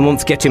rest of the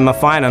month getting my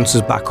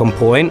finances back on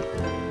point.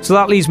 So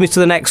that leads me to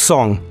the next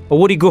song, a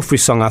Woody Guthrie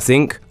song I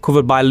think,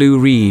 covered by Lou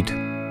Reed.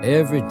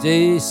 Every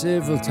day,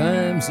 several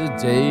times a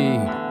day,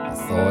 a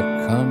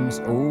thought comes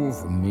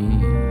over me.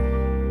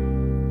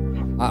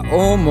 I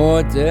owe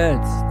more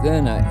debt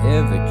than I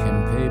ever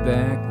can pay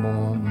back,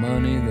 more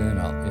money than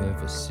I'll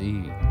ever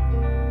see.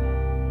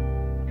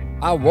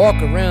 I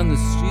walk around the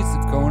streets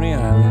of Coney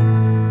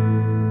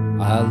Island.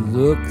 I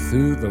look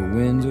through the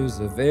windows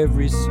of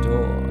every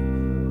store.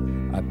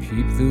 I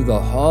peep through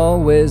the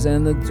hallways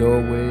and the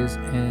doorways,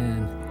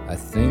 and I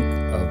think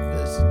of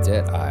this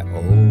debt I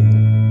owe.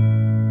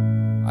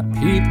 I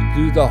peep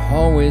through the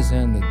hallways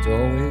and the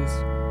doorways,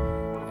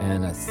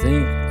 and I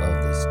think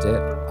of this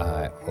debt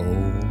I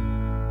owe.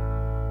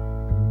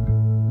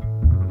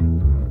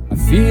 I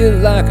feel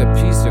like a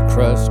piece of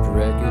crushed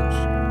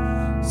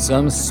wreckage,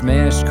 some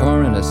smashed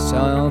car in a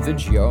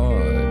salvage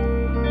yard.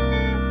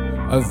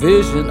 A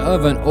vision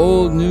of an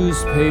old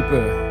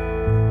newspaper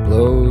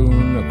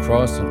blown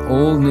across an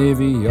old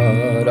Navy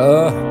yard.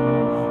 A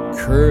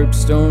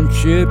curbstone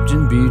chipped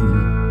and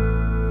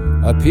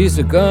beaten, a piece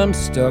of gum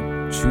stuck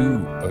to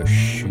a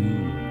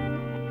shoe,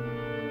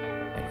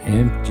 an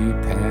empty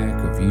pack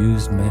of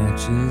used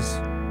matches,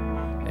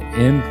 an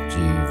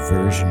empty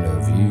version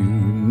of you.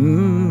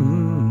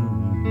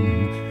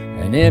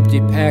 An empty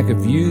pack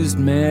of used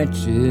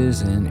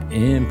matches, an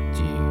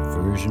empty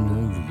version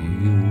of you.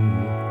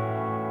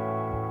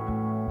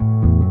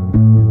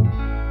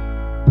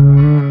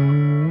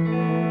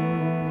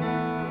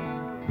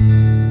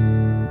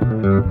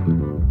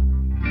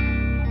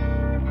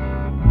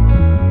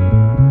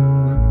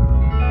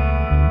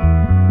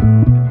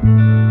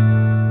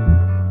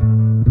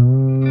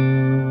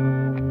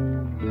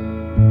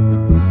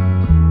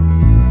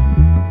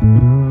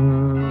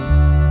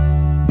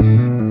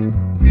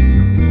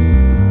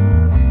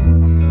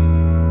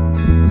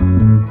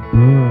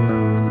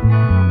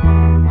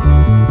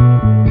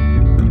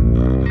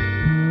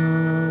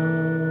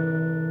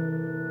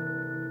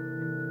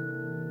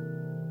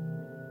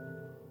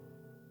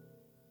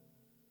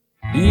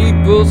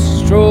 People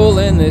stroll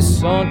and they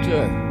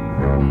saunter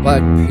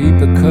like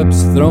paper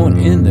cups thrown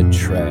in the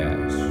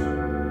trash.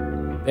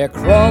 They're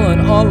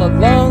crawling all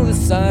along the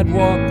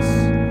sidewalks,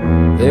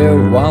 their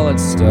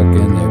wallets stuck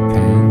in their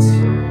pants.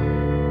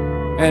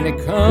 And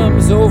it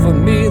comes over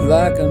me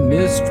like a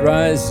mist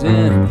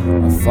rising,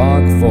 a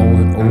fog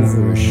falling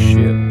over a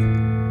ship.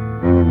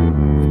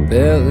 The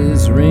bell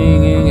is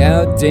ringing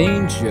out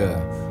danger,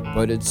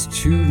 but it's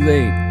too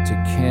late to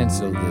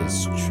cancel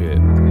this trip.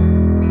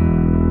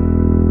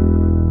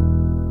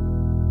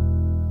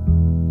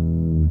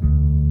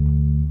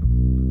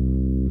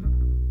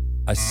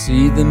 I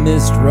see the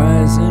mist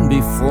rising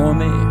before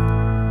me.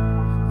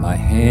 My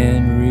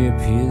hand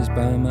reappears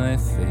by my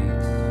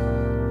face.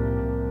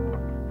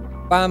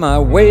 By my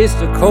waist,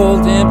 a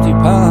cold, empty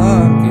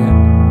pocket.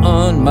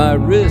 On my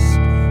wrist,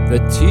 the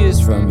tears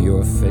from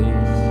your face.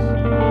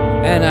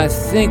 And I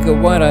think of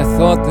what I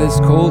thought this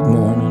cold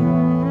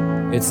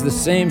morning. It's the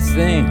same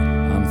thing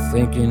I'm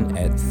thinking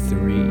at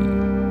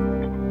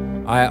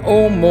 3. I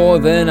owe more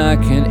than I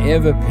can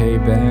ever pay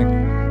back,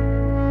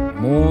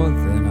 more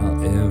than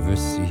I'll ever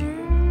see.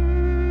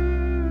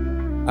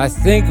 I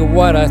think of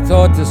what I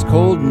thought this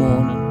cold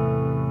morning.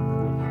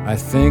 I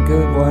think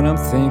of what I'm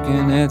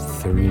thinking at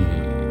 3.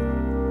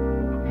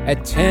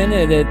 At 10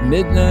 and at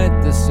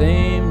midnight, the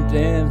same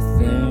damn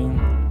thing.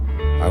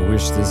 I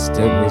wish this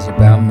debt was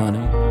about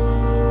money.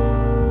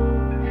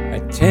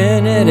 At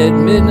 10 and at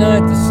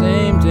midnight, the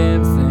same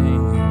damn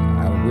thing.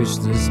 I wish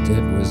this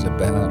debt was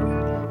about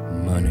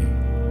money.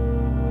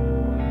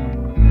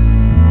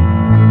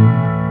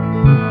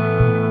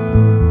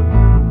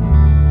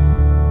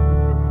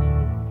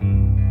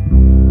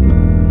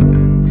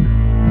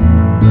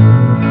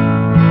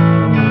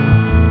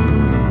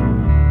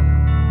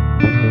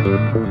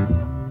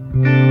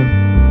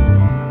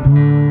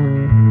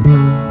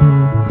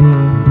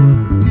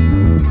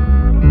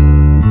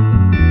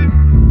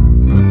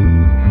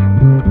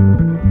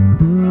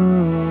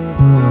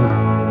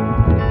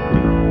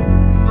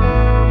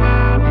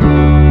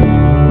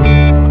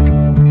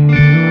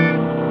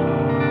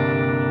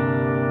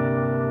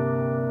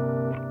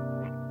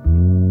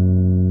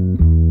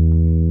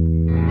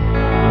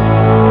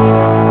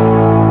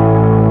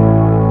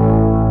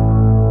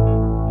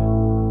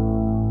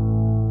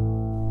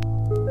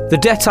 The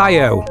Debt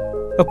I Owe,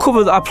 a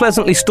cover that I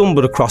pleasantly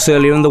stumbled across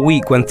earlier in the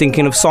week when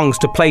thinking of songs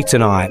to play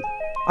tonight.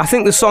 I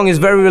think the song is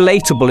very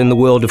relatable in the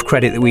world of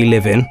credit that we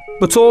live in,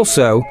 but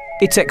also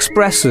it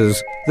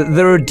expresses that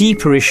there are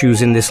deeper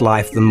issues in this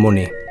life than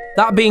money.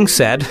 That being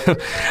said,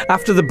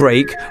 after the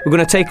break, we're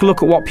going to take a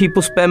look at what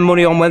people spend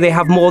money on when they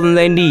have more than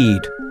they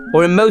need,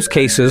 or in most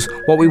cases,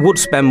 what we would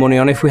spend money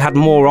on if we had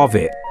more of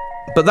it.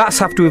 But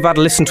that's after we've had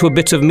a listen to a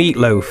bit of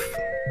Meatloaf.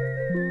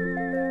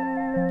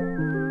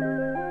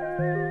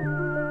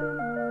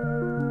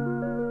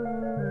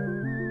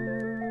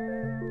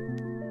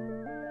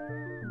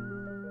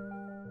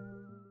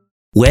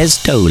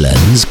 Wes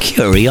Dolan's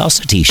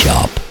Curiosity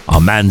Shop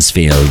on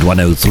Mansfield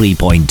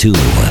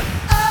 103.2.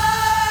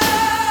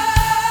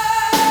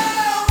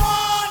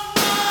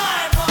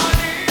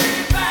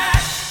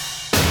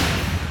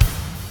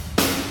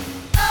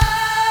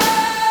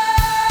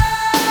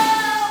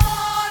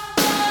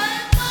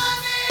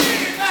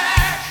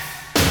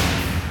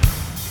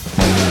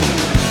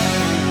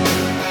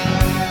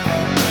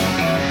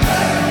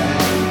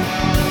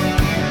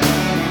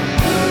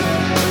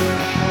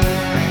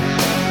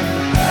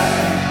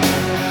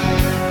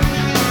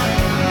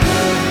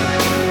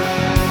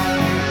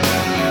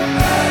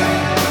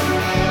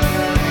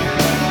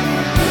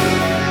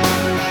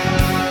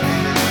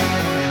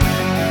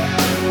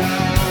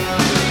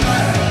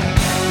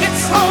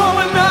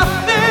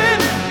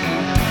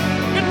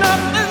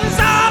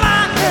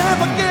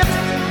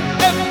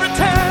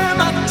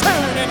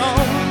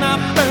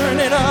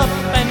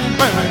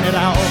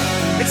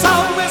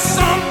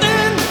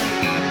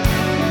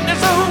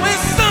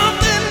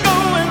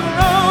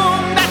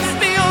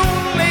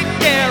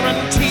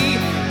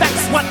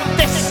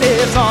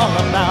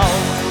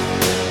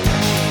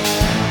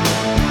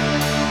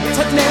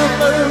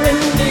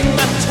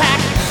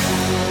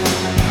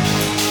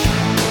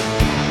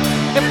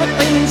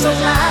 Everything's a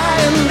lie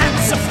and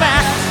that's a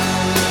fact.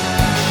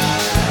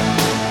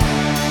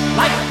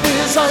 Life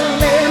is a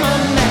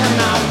lemon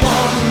and I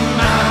want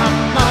my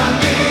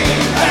money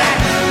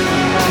back.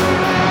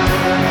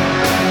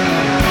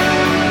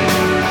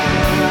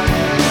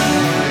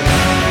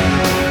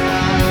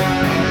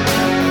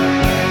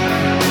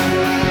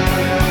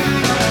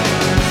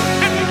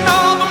 And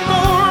all the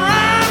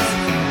morons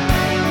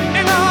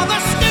and all the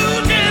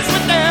stooges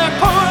with their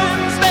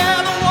coins,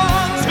 they're the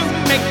ones who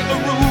make the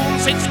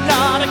rules. It's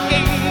not a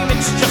game,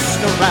 it's just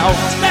a route.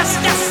 There's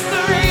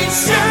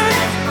desperation.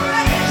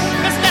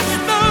 There's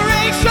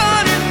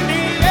desperation in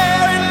the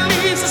air. It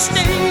leaves a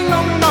stain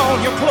on all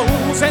your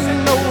clothes and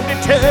no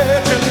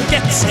detergent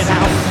gets it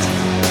out.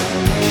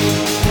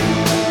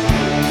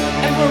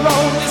 And we're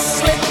always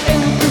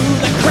slipping through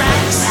the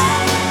cracks.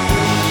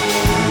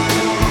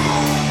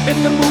 And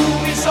the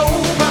movie's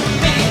over,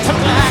 fade to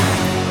black.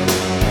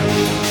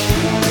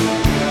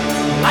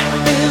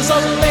 Life is a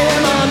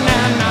lemon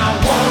and I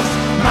want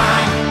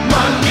my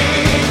money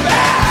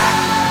back.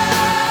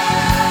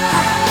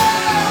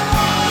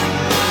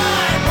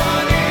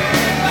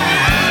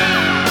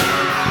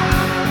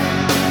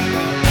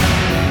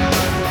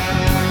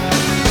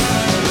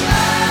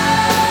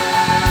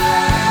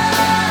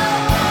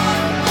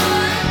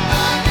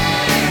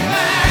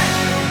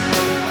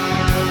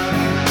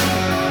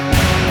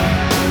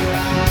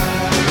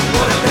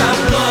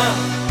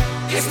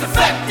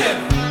 defective.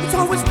 It's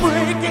always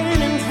breaking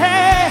in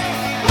half.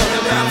 What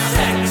about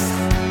sex?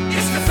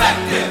 It's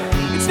defective.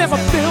 It's never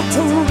built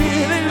to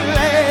really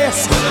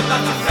last. What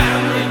about the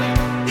family?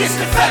 It's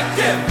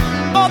defective.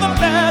 All the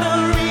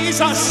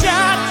batteries are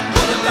shot.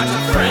 What about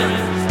your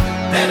friends?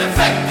 They're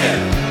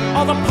defective.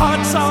 All the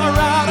parts are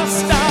out of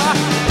stock.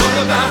 What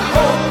about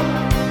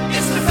hope?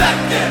 It's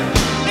defective.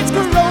 It's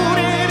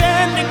corroded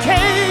and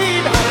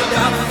decayed. What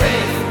about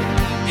faith?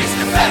 It's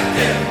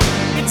defective.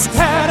 It's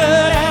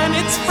tattered and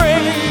it's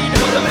frayed.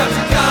 What about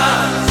your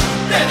cars?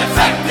 They're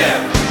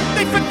defective.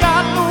 They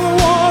forgot the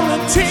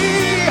warranty.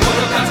 What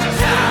about your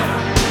town?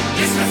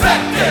 It's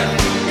defective.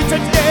 It's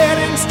a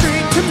dead-end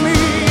street to me.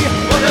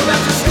 What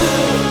about your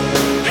school?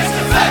 It's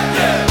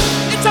defective.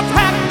 It's a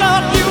pack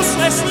of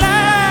useless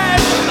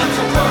lies. What about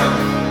your work?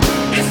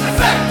 It's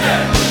defective.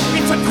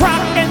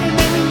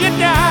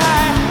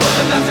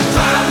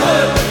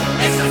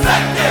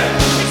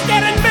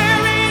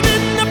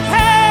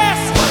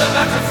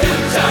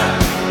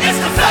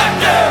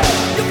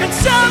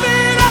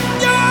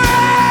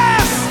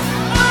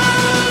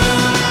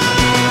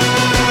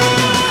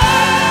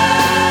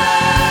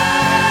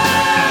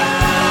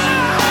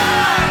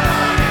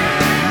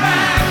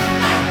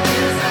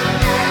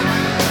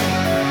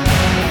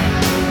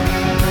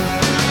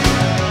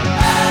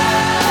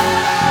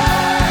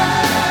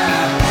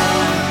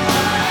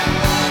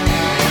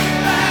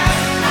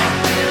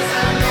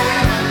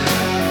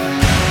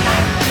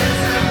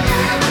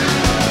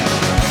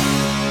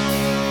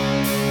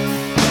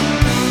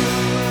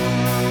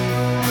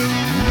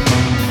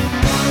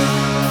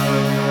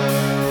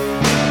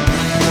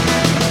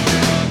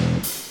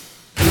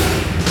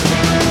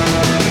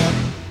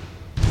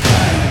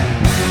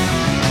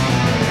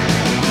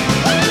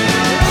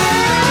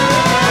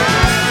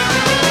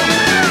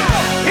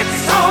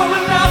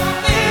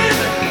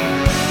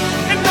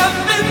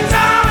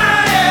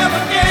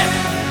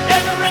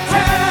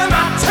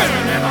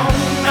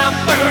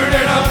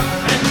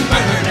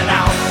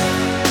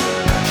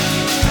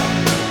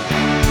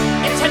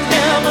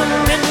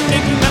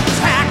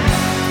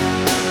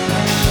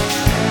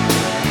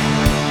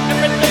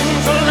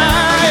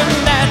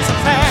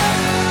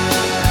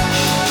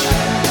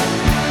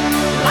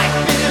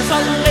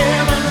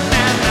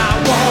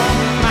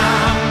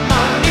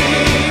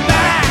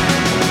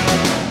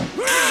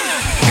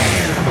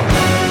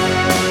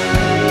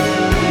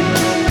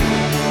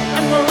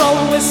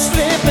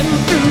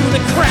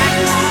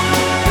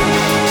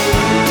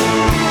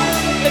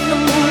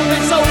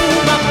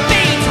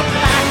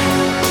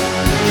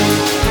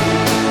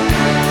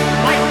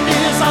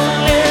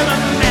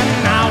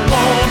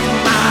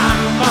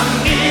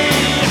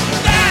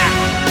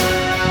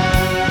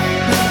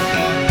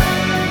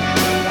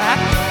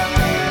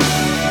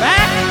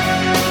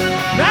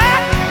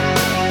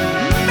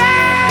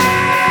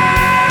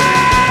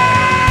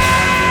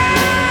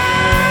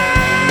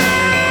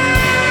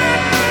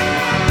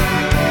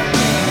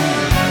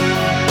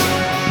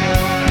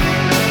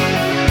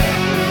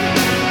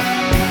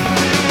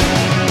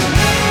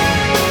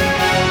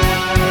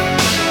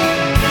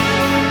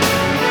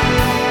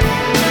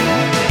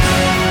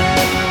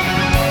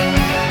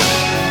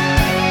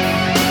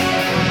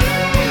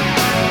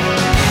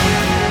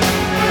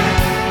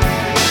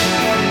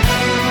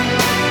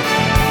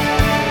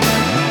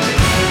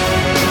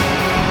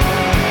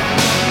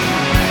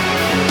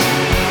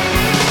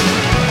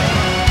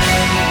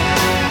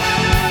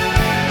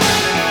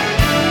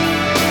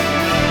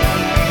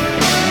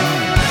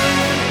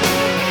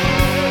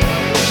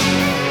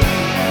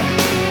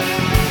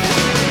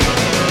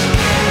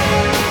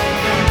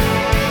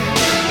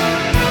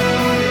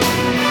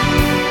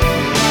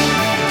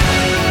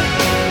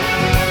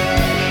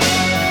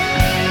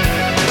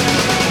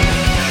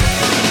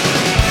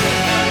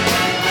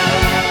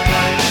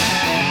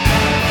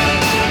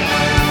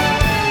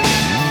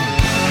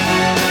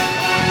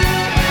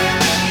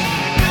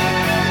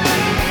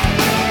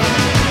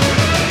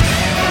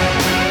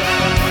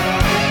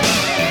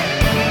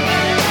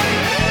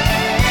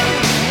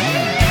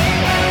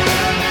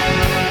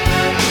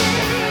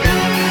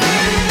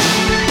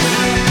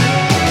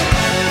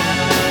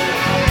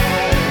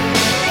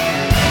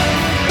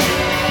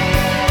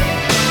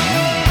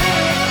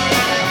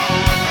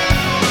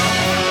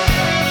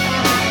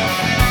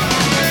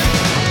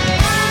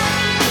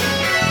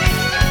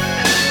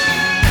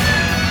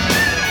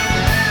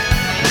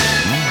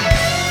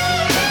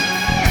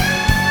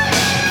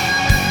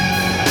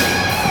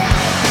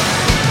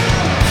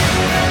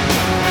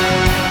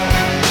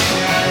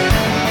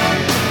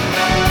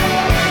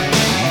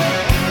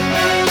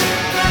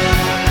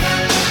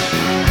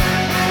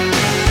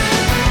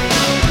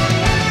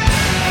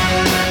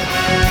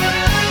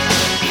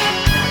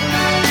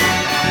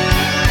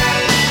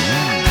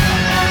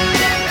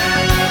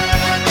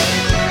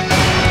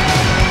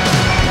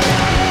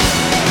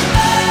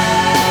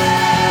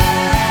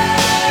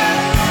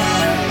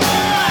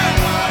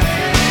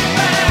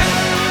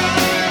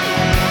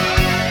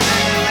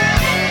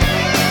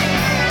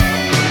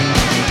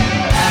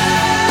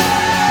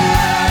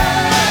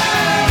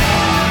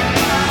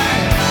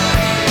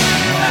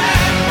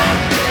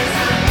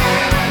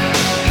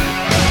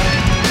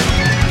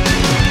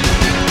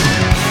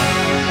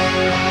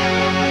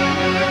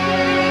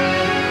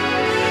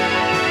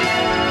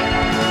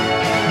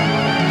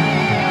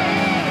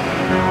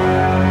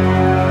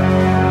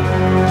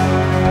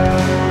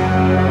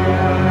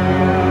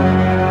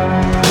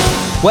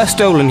 Wes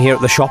Dolan here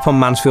at the shop on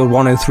Mansfield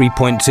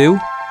 103.2.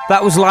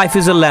 That was Life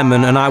is a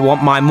Lemon and I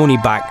Want My Money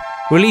Back,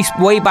 released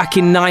way back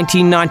in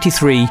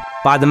 1993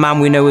 by the man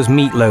we know as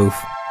Meatloaf.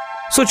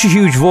 Such a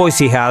huge voice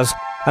he has,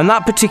 and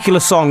that particular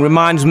song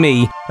reminds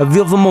me of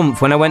the other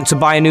month when I went to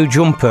buy a new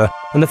jumper,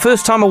 and the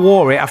first time I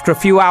wore it, after a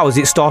few hours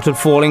it started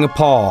falling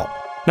apart.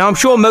 Now I'm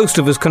sure most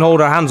of us can hold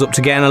our hands up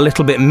to getting a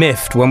little bit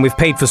miffed when we've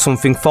paid for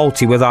something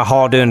faulty with our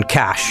hard-earned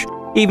cash.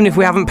 Even if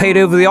we haven't paid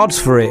over the odds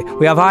for it,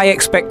 we have high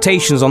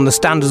expectations on the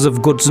standards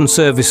of goods and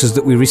services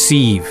that we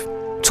receive.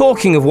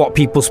 Talking of what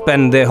people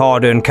spend their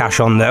hard-earned cash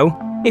on though,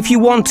 if you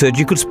wanted,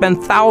 you could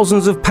spend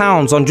thousands of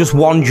pounds on just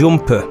one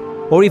jumper,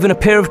 or even a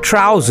pair of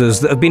trousers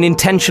that have been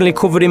intentionally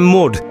covered in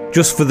mud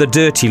just for the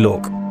dirty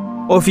look.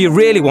 Or if you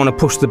really want to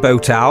push the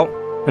boat out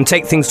and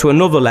take things to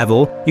another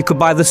level, you could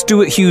buy the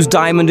Stuart Hughes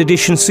Diamond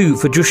Edition suit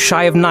for just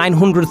shy of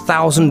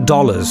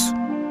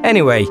 $900,000.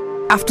 Anyway,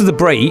 after the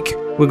break,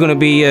 we're going to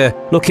be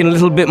looking a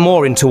little bit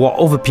more into what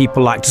other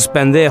people like to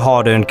spend their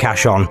hard-earned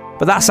cash on.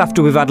 But that's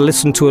after we've had a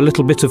listen to a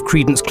little bit of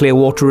Creedence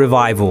Clearwater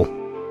Revival.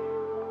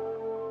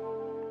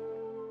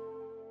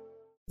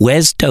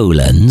 Wes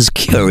Dolan's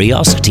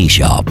Curiosity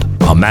Shop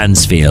on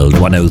Mansfield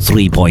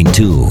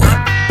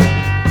 103.2.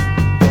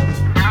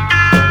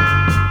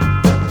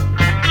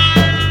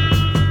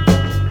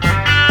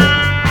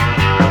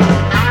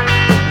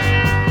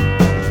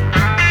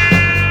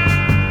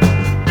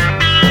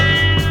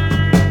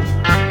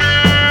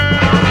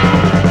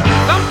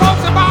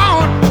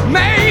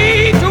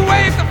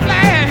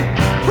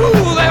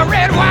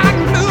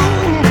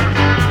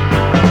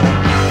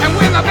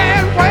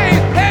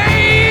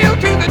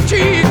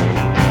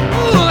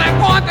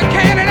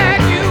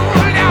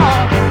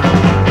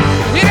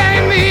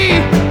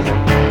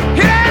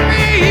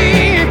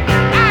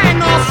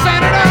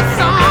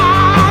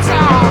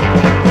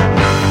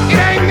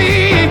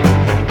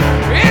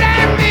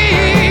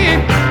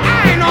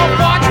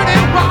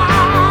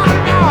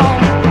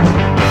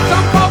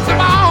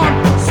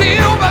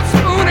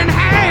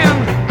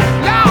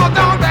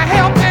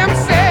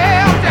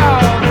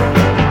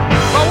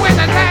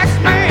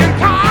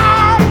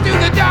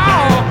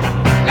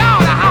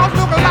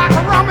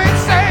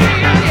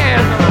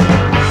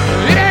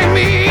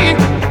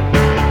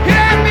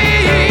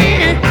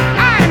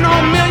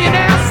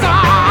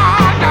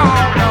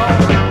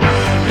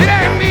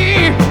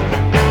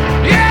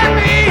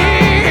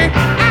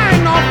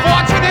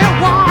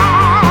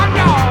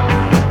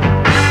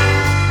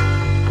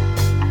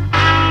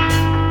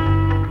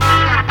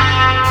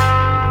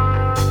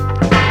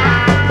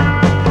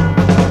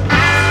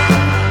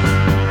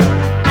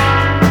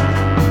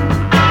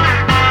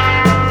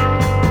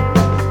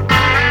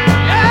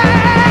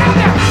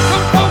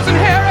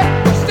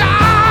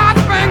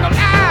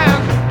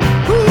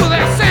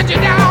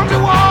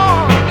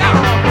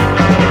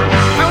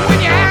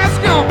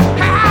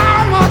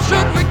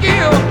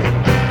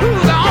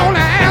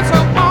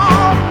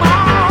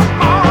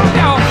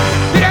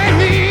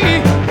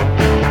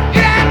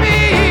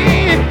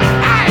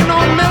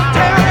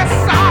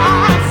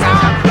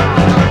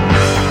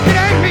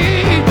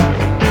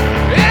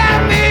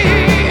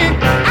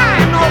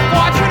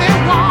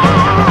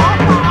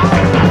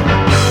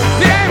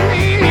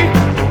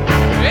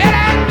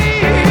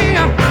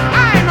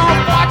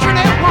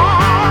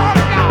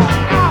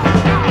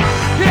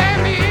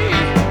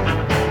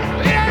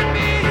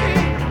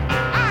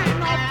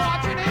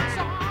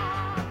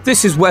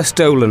 This is Wes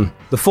Dolan,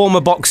 the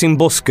former boxing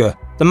busker,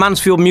 the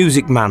Mansfield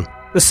Music Man,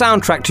 the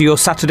soundtrack to your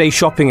Saturday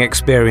shopping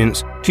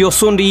experience, to your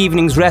Sunday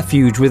evening's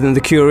refuge within the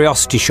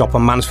Curiosity Shop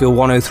on Mansfield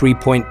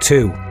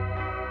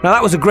 103.2. Now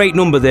that was a great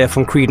number there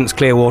from Creedence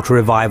Clearwater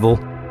Revival,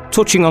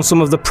 touching on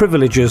some of the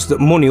privileges that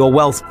money or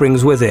wealth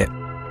brings with it.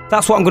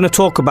 That's what I'm going to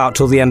talk about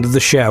till the end of the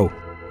show.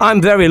 I'm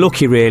very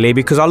lucky really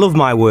because I love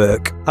my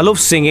work. I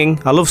love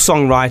singing, I love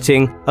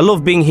songwriting, I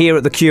love being here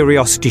at the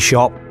Curiosity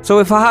Shop. So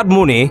if I had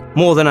money,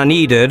 more than I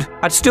needed,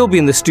 I'd still be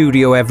in the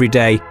studio every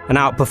day and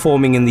out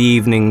performing in the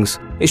evenings.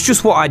 It's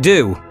just what I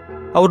do.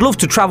 I would love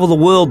to travel the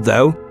world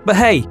though, but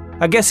hey,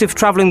 I guess if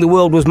travelling the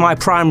world was my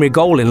primary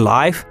goal in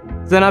life,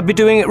 then I'd be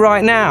doing it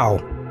right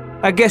now.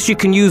 I guess you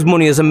can use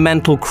money as a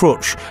mental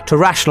crutch to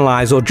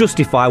rationalise or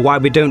justify why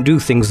we don't do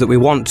things that we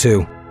want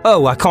to.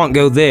 Oh, I can't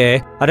go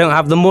there, I don't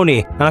have the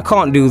money, and I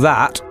can't do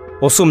that,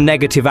 or some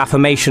negative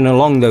affirmation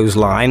along those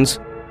lines.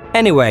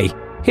 Anyway,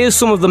 here's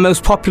some of the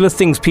most popular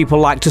things people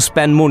like to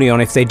spend money on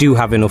if they do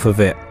have enough of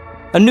it.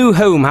 A new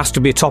home has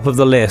to be top of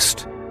the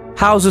list.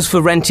 Houses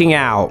for renting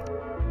out.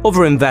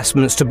 Other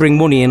investments to bring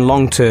money in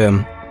long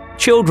term.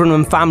 Children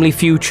and family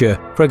future,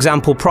 for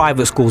example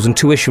private schools and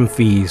tuition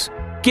fees.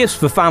 Gifts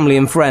for family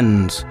and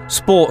friends.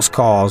 Sports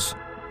cars.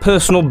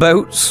 Personal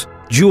boats.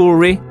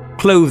 Jewellery.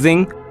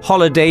 Clothing.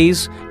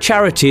 Holidays,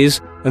 charities,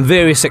 and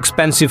various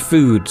expensive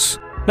foods.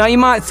 Now you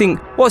might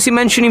think, what's he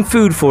mentioning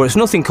food for? It's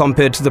nothing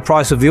compared to the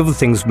price of the other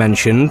things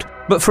mentioned.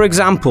 But for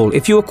example,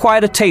 if you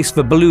acquired a taste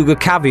for beluga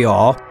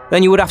caviar,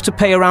 then you would have to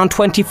pay around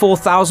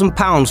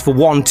 £24,000 for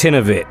one tin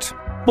of it.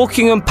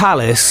 Buckingham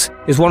Palace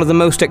is one of the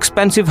most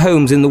expensive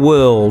homes in the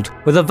world,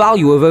 with a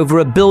value of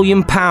over £1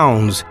 billion.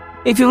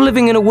 If you're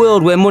living in a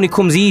world where money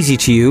comes easy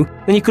to you,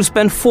 then you could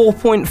spend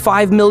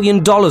 $4.5 million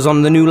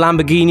on the new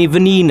Lamborghini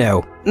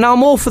Veneno. Now,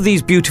 I'm all for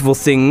these beautiful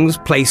things,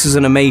 places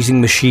and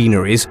amazing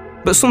machineries,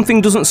 but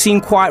something doesn't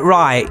seem quite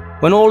right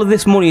when all of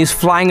this money is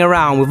flying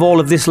around with all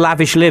of this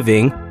lavish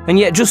living, and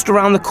yet just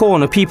around the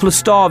corner people are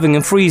starving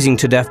and freezing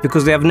to death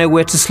because they have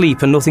nowhere to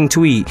sleep and nothing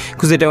to eat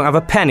because they don't have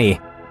a penny.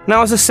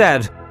 Now, as I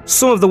said,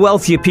 some of the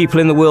wealthier people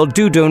in the world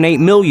do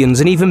donate millions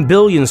and even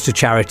billions to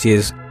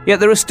charities, yet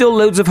there are still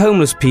loads of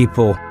homeless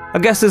people. I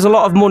guess there's a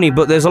lot of money,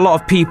 but there's a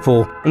lot of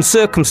people, and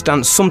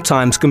circumstance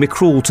sometimes can be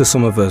cruel to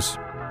some of us.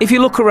 If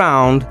you look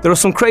around, there are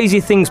some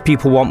crazy things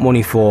people want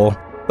money for,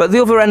 but at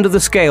the other end of the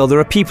scale there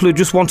are people who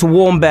just want a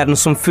warm bed and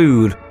some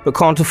food, but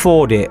can't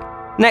afford it.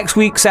 Next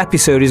week's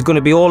episode is going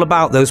to be all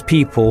about those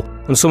people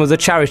and some of the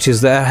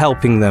charities that are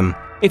helping them.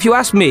 If you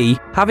ask me,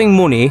 having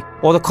money,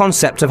 or the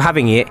concept of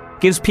having it,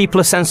 gives people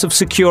a sense of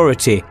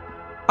security.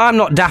 I'm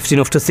not daft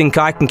enough to think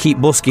I can keep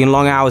busking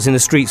long hours in the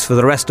streets for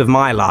the rest of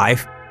my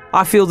life.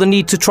 I feel the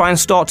need to try and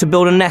start to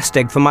build a nest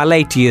egg for my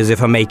later years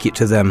if I make it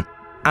to them.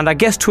 And I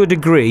guess to a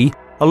degree,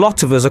 a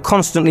lot of us are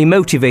constantly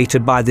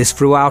motivated by this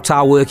throughout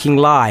our working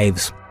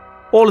lives.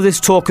 All of this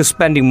talk of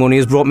spending money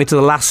has brought me to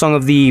the last song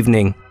of the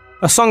evening.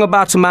 A song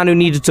about a man who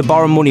needed to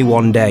borrow money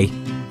one day.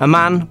 A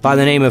man by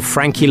the name of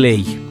Frankie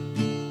Lee.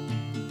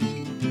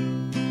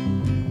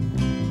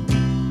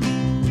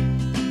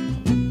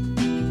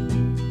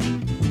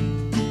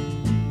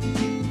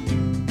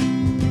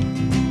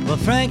 Well,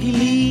 Frankie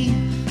Lee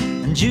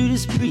and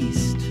Judas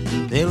Priest,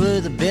 they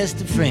were the best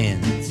of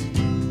friends.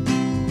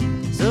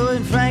 So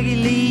when Frankie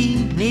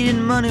Lee needed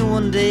money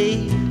one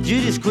day,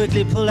 Judas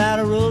quickly pulled out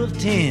a roll of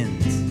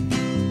tens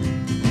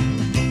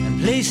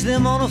and placed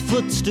them on a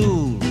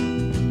footstool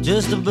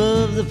just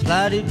above the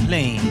plotted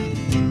plain,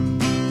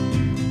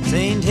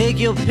 saying, "Take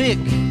your pick,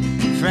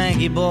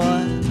 Frankie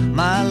boy,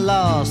 my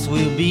loss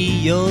will be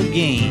your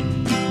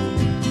gain."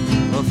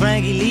 Well,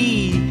 Frankie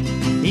Lee,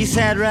 he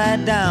sat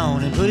right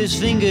down and put his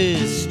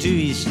fingers to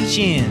his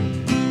chin.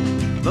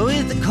 But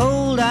with the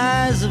cold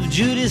eyes of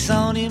Judas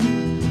on him,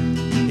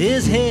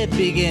 his head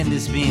began to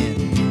spin.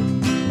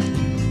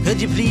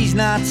 "Could you please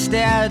not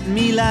stare at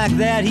me like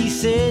that?" he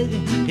said.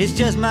 "It's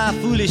just my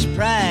foolish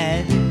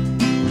pride.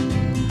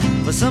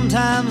 But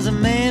sometimes a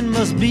man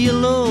must be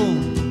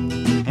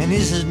alone, and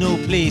this is no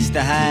place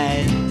to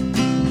hide."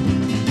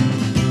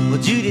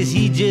 Well, Judas,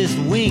 he just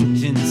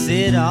winked and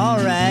said, "All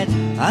right,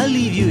 I'll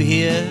leave you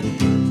here.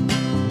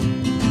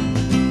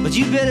 But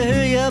you better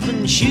hurry up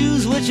and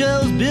choose which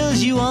of those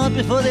bills you want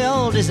before they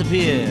all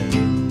disappear.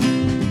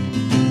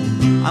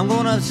 I'm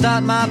gonna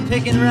start my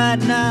picking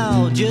right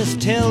now,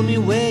 just tell me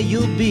where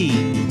you'll be."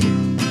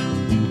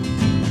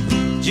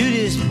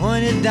 Judas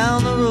pointed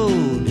down the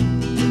road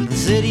and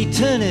said,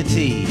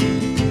 "Eternity."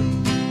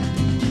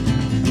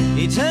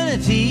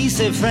 "Eternity,"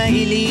 said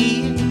Frankie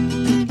Lee,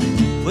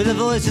 with a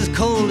voice as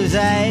cold as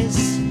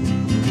ice.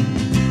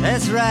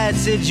 "That's right,"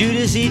 said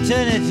Judas,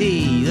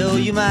 "eternity, though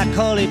you might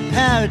call it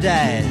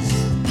paradise."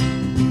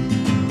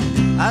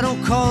 "I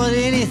don't call it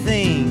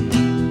anything,"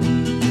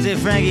 said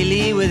Frankie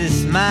Lee with a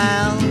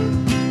smile.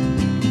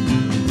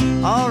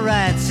 "All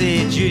right,"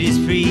 said Judas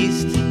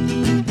Priest,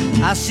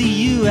 "I'll see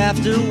you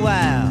after a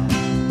while."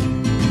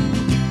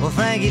 Well,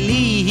 Frankie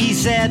Lee, he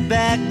sat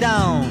back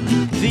down,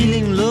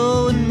 feeling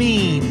low and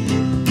mean,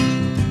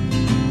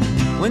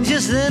 when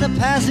just then a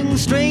passing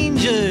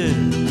stranger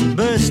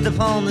burst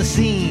upon the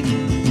scene,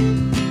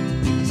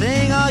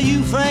 saying, "Are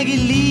you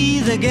Frankie Lee,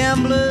 the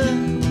gambler,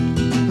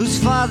 whose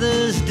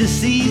father's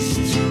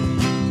deceased?"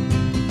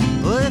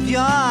 "Well, if you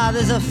are,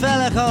 there's a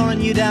fella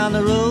calling you down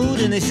the road,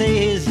 and they say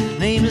his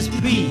name is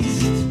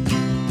Priest."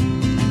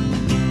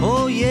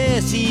 "Oh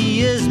yes,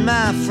 he is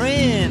my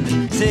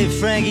friend," said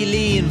Frankie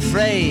Lee in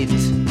fright.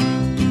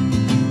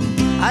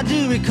 "I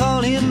do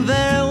recall him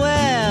very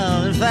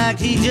well. In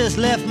fact, he just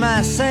left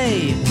my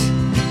sight."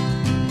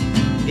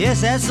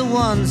 "Yes, that's the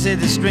one," said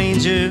the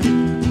stranger,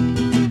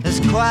 as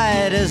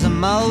quiet as a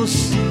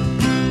mouse.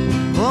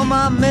 "Well,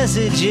 my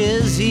message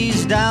is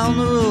he's down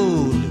the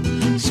road,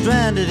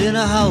 stranded in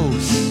a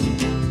house."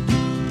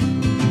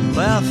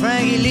 Well,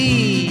 Frankie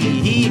Lee,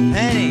 he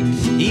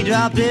panicked, he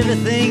dropped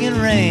everything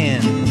and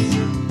ran,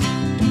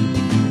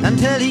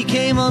 until he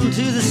came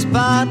onto the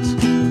spot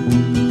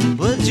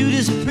where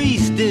Judas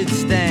Priest did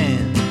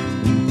stand.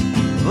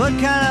 "What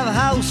kind of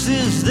house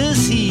is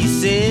this," he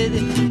said,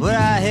 "where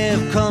I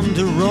have come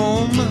to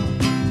roam?"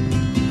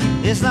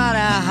 "It's not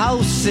a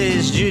house,"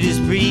 says Judas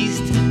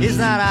Priest, "it's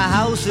not a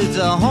house, it's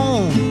a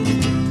home."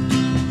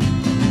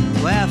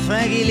 Well,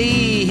 Frankie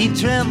Lee, he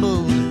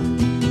trembled,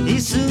 he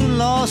soon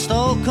lost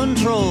all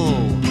control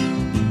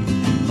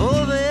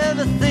over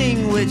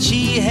everything which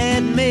he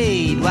had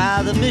made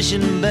while the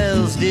mission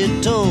bells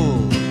did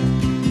toll.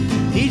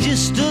 He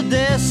just stood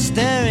there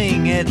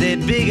staring at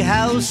that big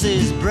house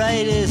as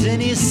bright as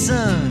any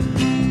sun,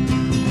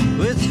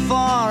 with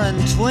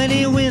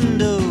 24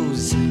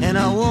 windows and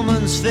a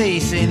woman's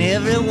face in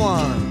every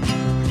one.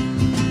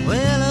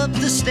 Well, up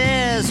the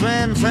stairs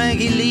ran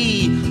Frankie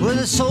Lee with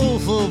a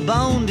soulful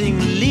bounding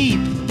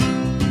leap,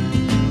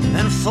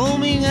 and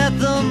foaming at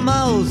the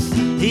mouth,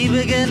 he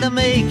began to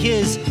make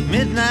his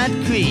midnight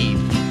creep.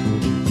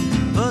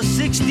 For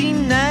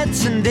 16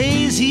 nights and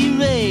days he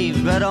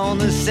raved, but on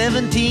the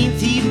 17th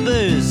he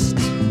burst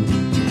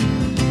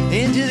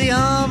into the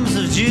arms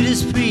of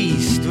Judas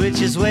Priest,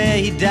 which is where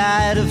he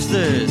died of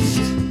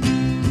thirst.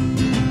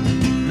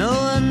 No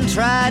one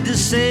tried to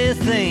say a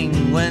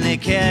thing when they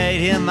carried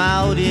him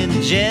out in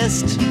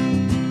jest,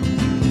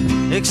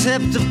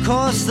 except of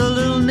course the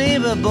little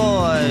neighbor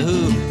boy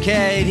who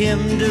carried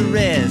him to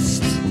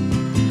rest.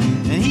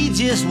 And he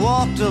just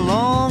walked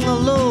along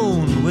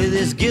alone with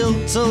his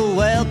guilt so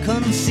well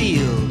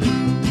concealed,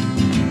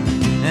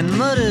 and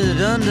muttered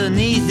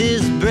underneath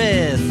his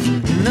breath,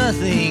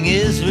 nothing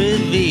is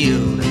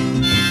revealed.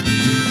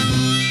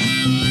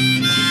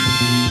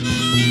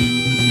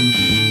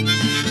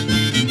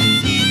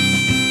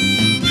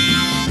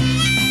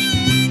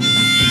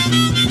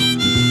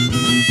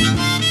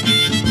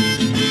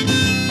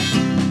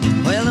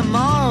 Well, the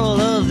moral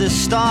of this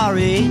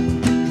story,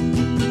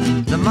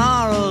 the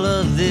moral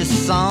of this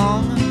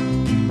song,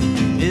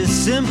 is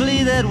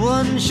simply that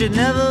one should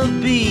never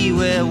be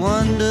where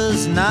one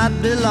does not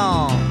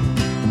belong.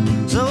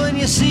 So when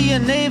you see a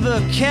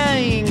neighbor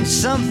carrying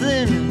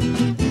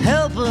something,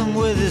 help him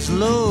with his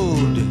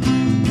load,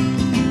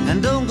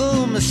 and don't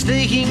go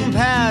mistaking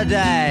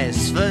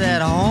paradise for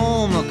that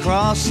home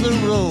across the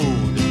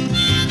road.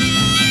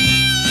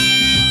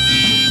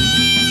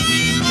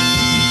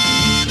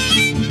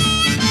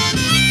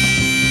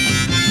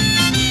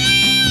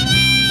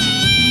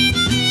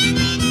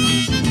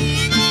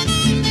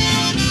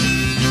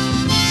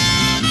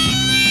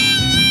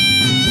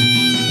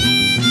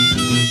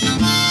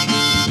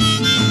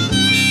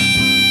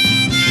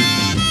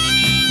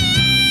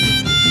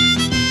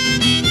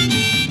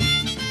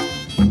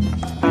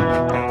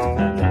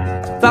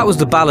 That was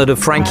the ballad of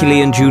Frankie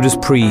Lee and Judas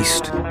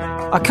Priest.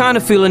 I kind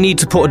of feel a need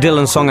to put a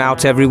Dylan song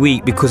out every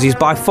week because he's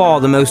by far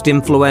the most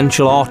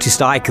influential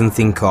artist I can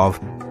think of.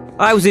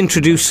 I was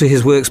introduced to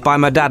his works by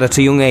my dad at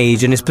a young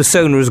age, and his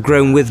persona has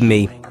grown with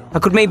me. I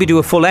could maybe do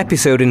a full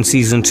episode in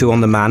season 2 on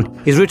the man.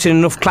 He's written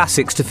enough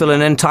classics to fill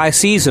an entire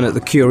season at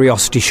the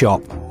Curiosity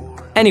Shop.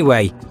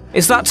 Anyway,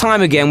 it's that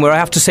time again where I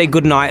have to say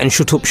goodnight and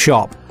shut up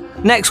shop.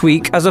 Next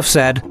week, as I've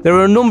said, there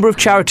are a number of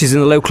charities in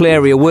the local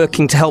area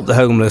working to help the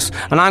homeless,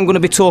 and I'm going to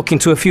be talking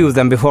to a few of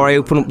them before I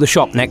open up the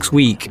shop next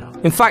week.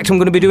 In fact, I'm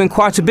going to be doing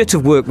quite a bit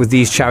of work with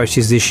these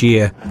charities this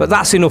year, but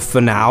that's enough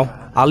for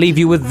now. I'll leave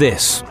you with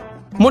this.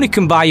 Money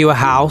can buy you a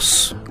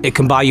house, it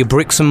can buy you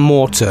bricks and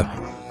mortar.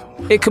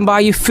 It can buy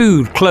you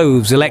food,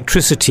 clothes,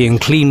 electricity and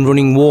clean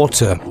running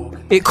water.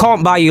 It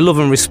can't buy you love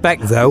and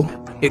respect though.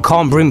 It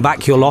can't bring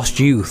back your lost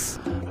youth.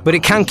 But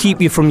it can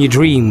keep you from your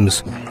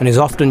dreams, and is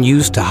often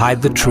used to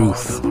hide the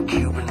truth.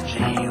 Cuban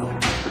jail,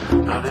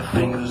 bloody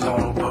fingers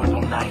on a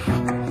purple knife.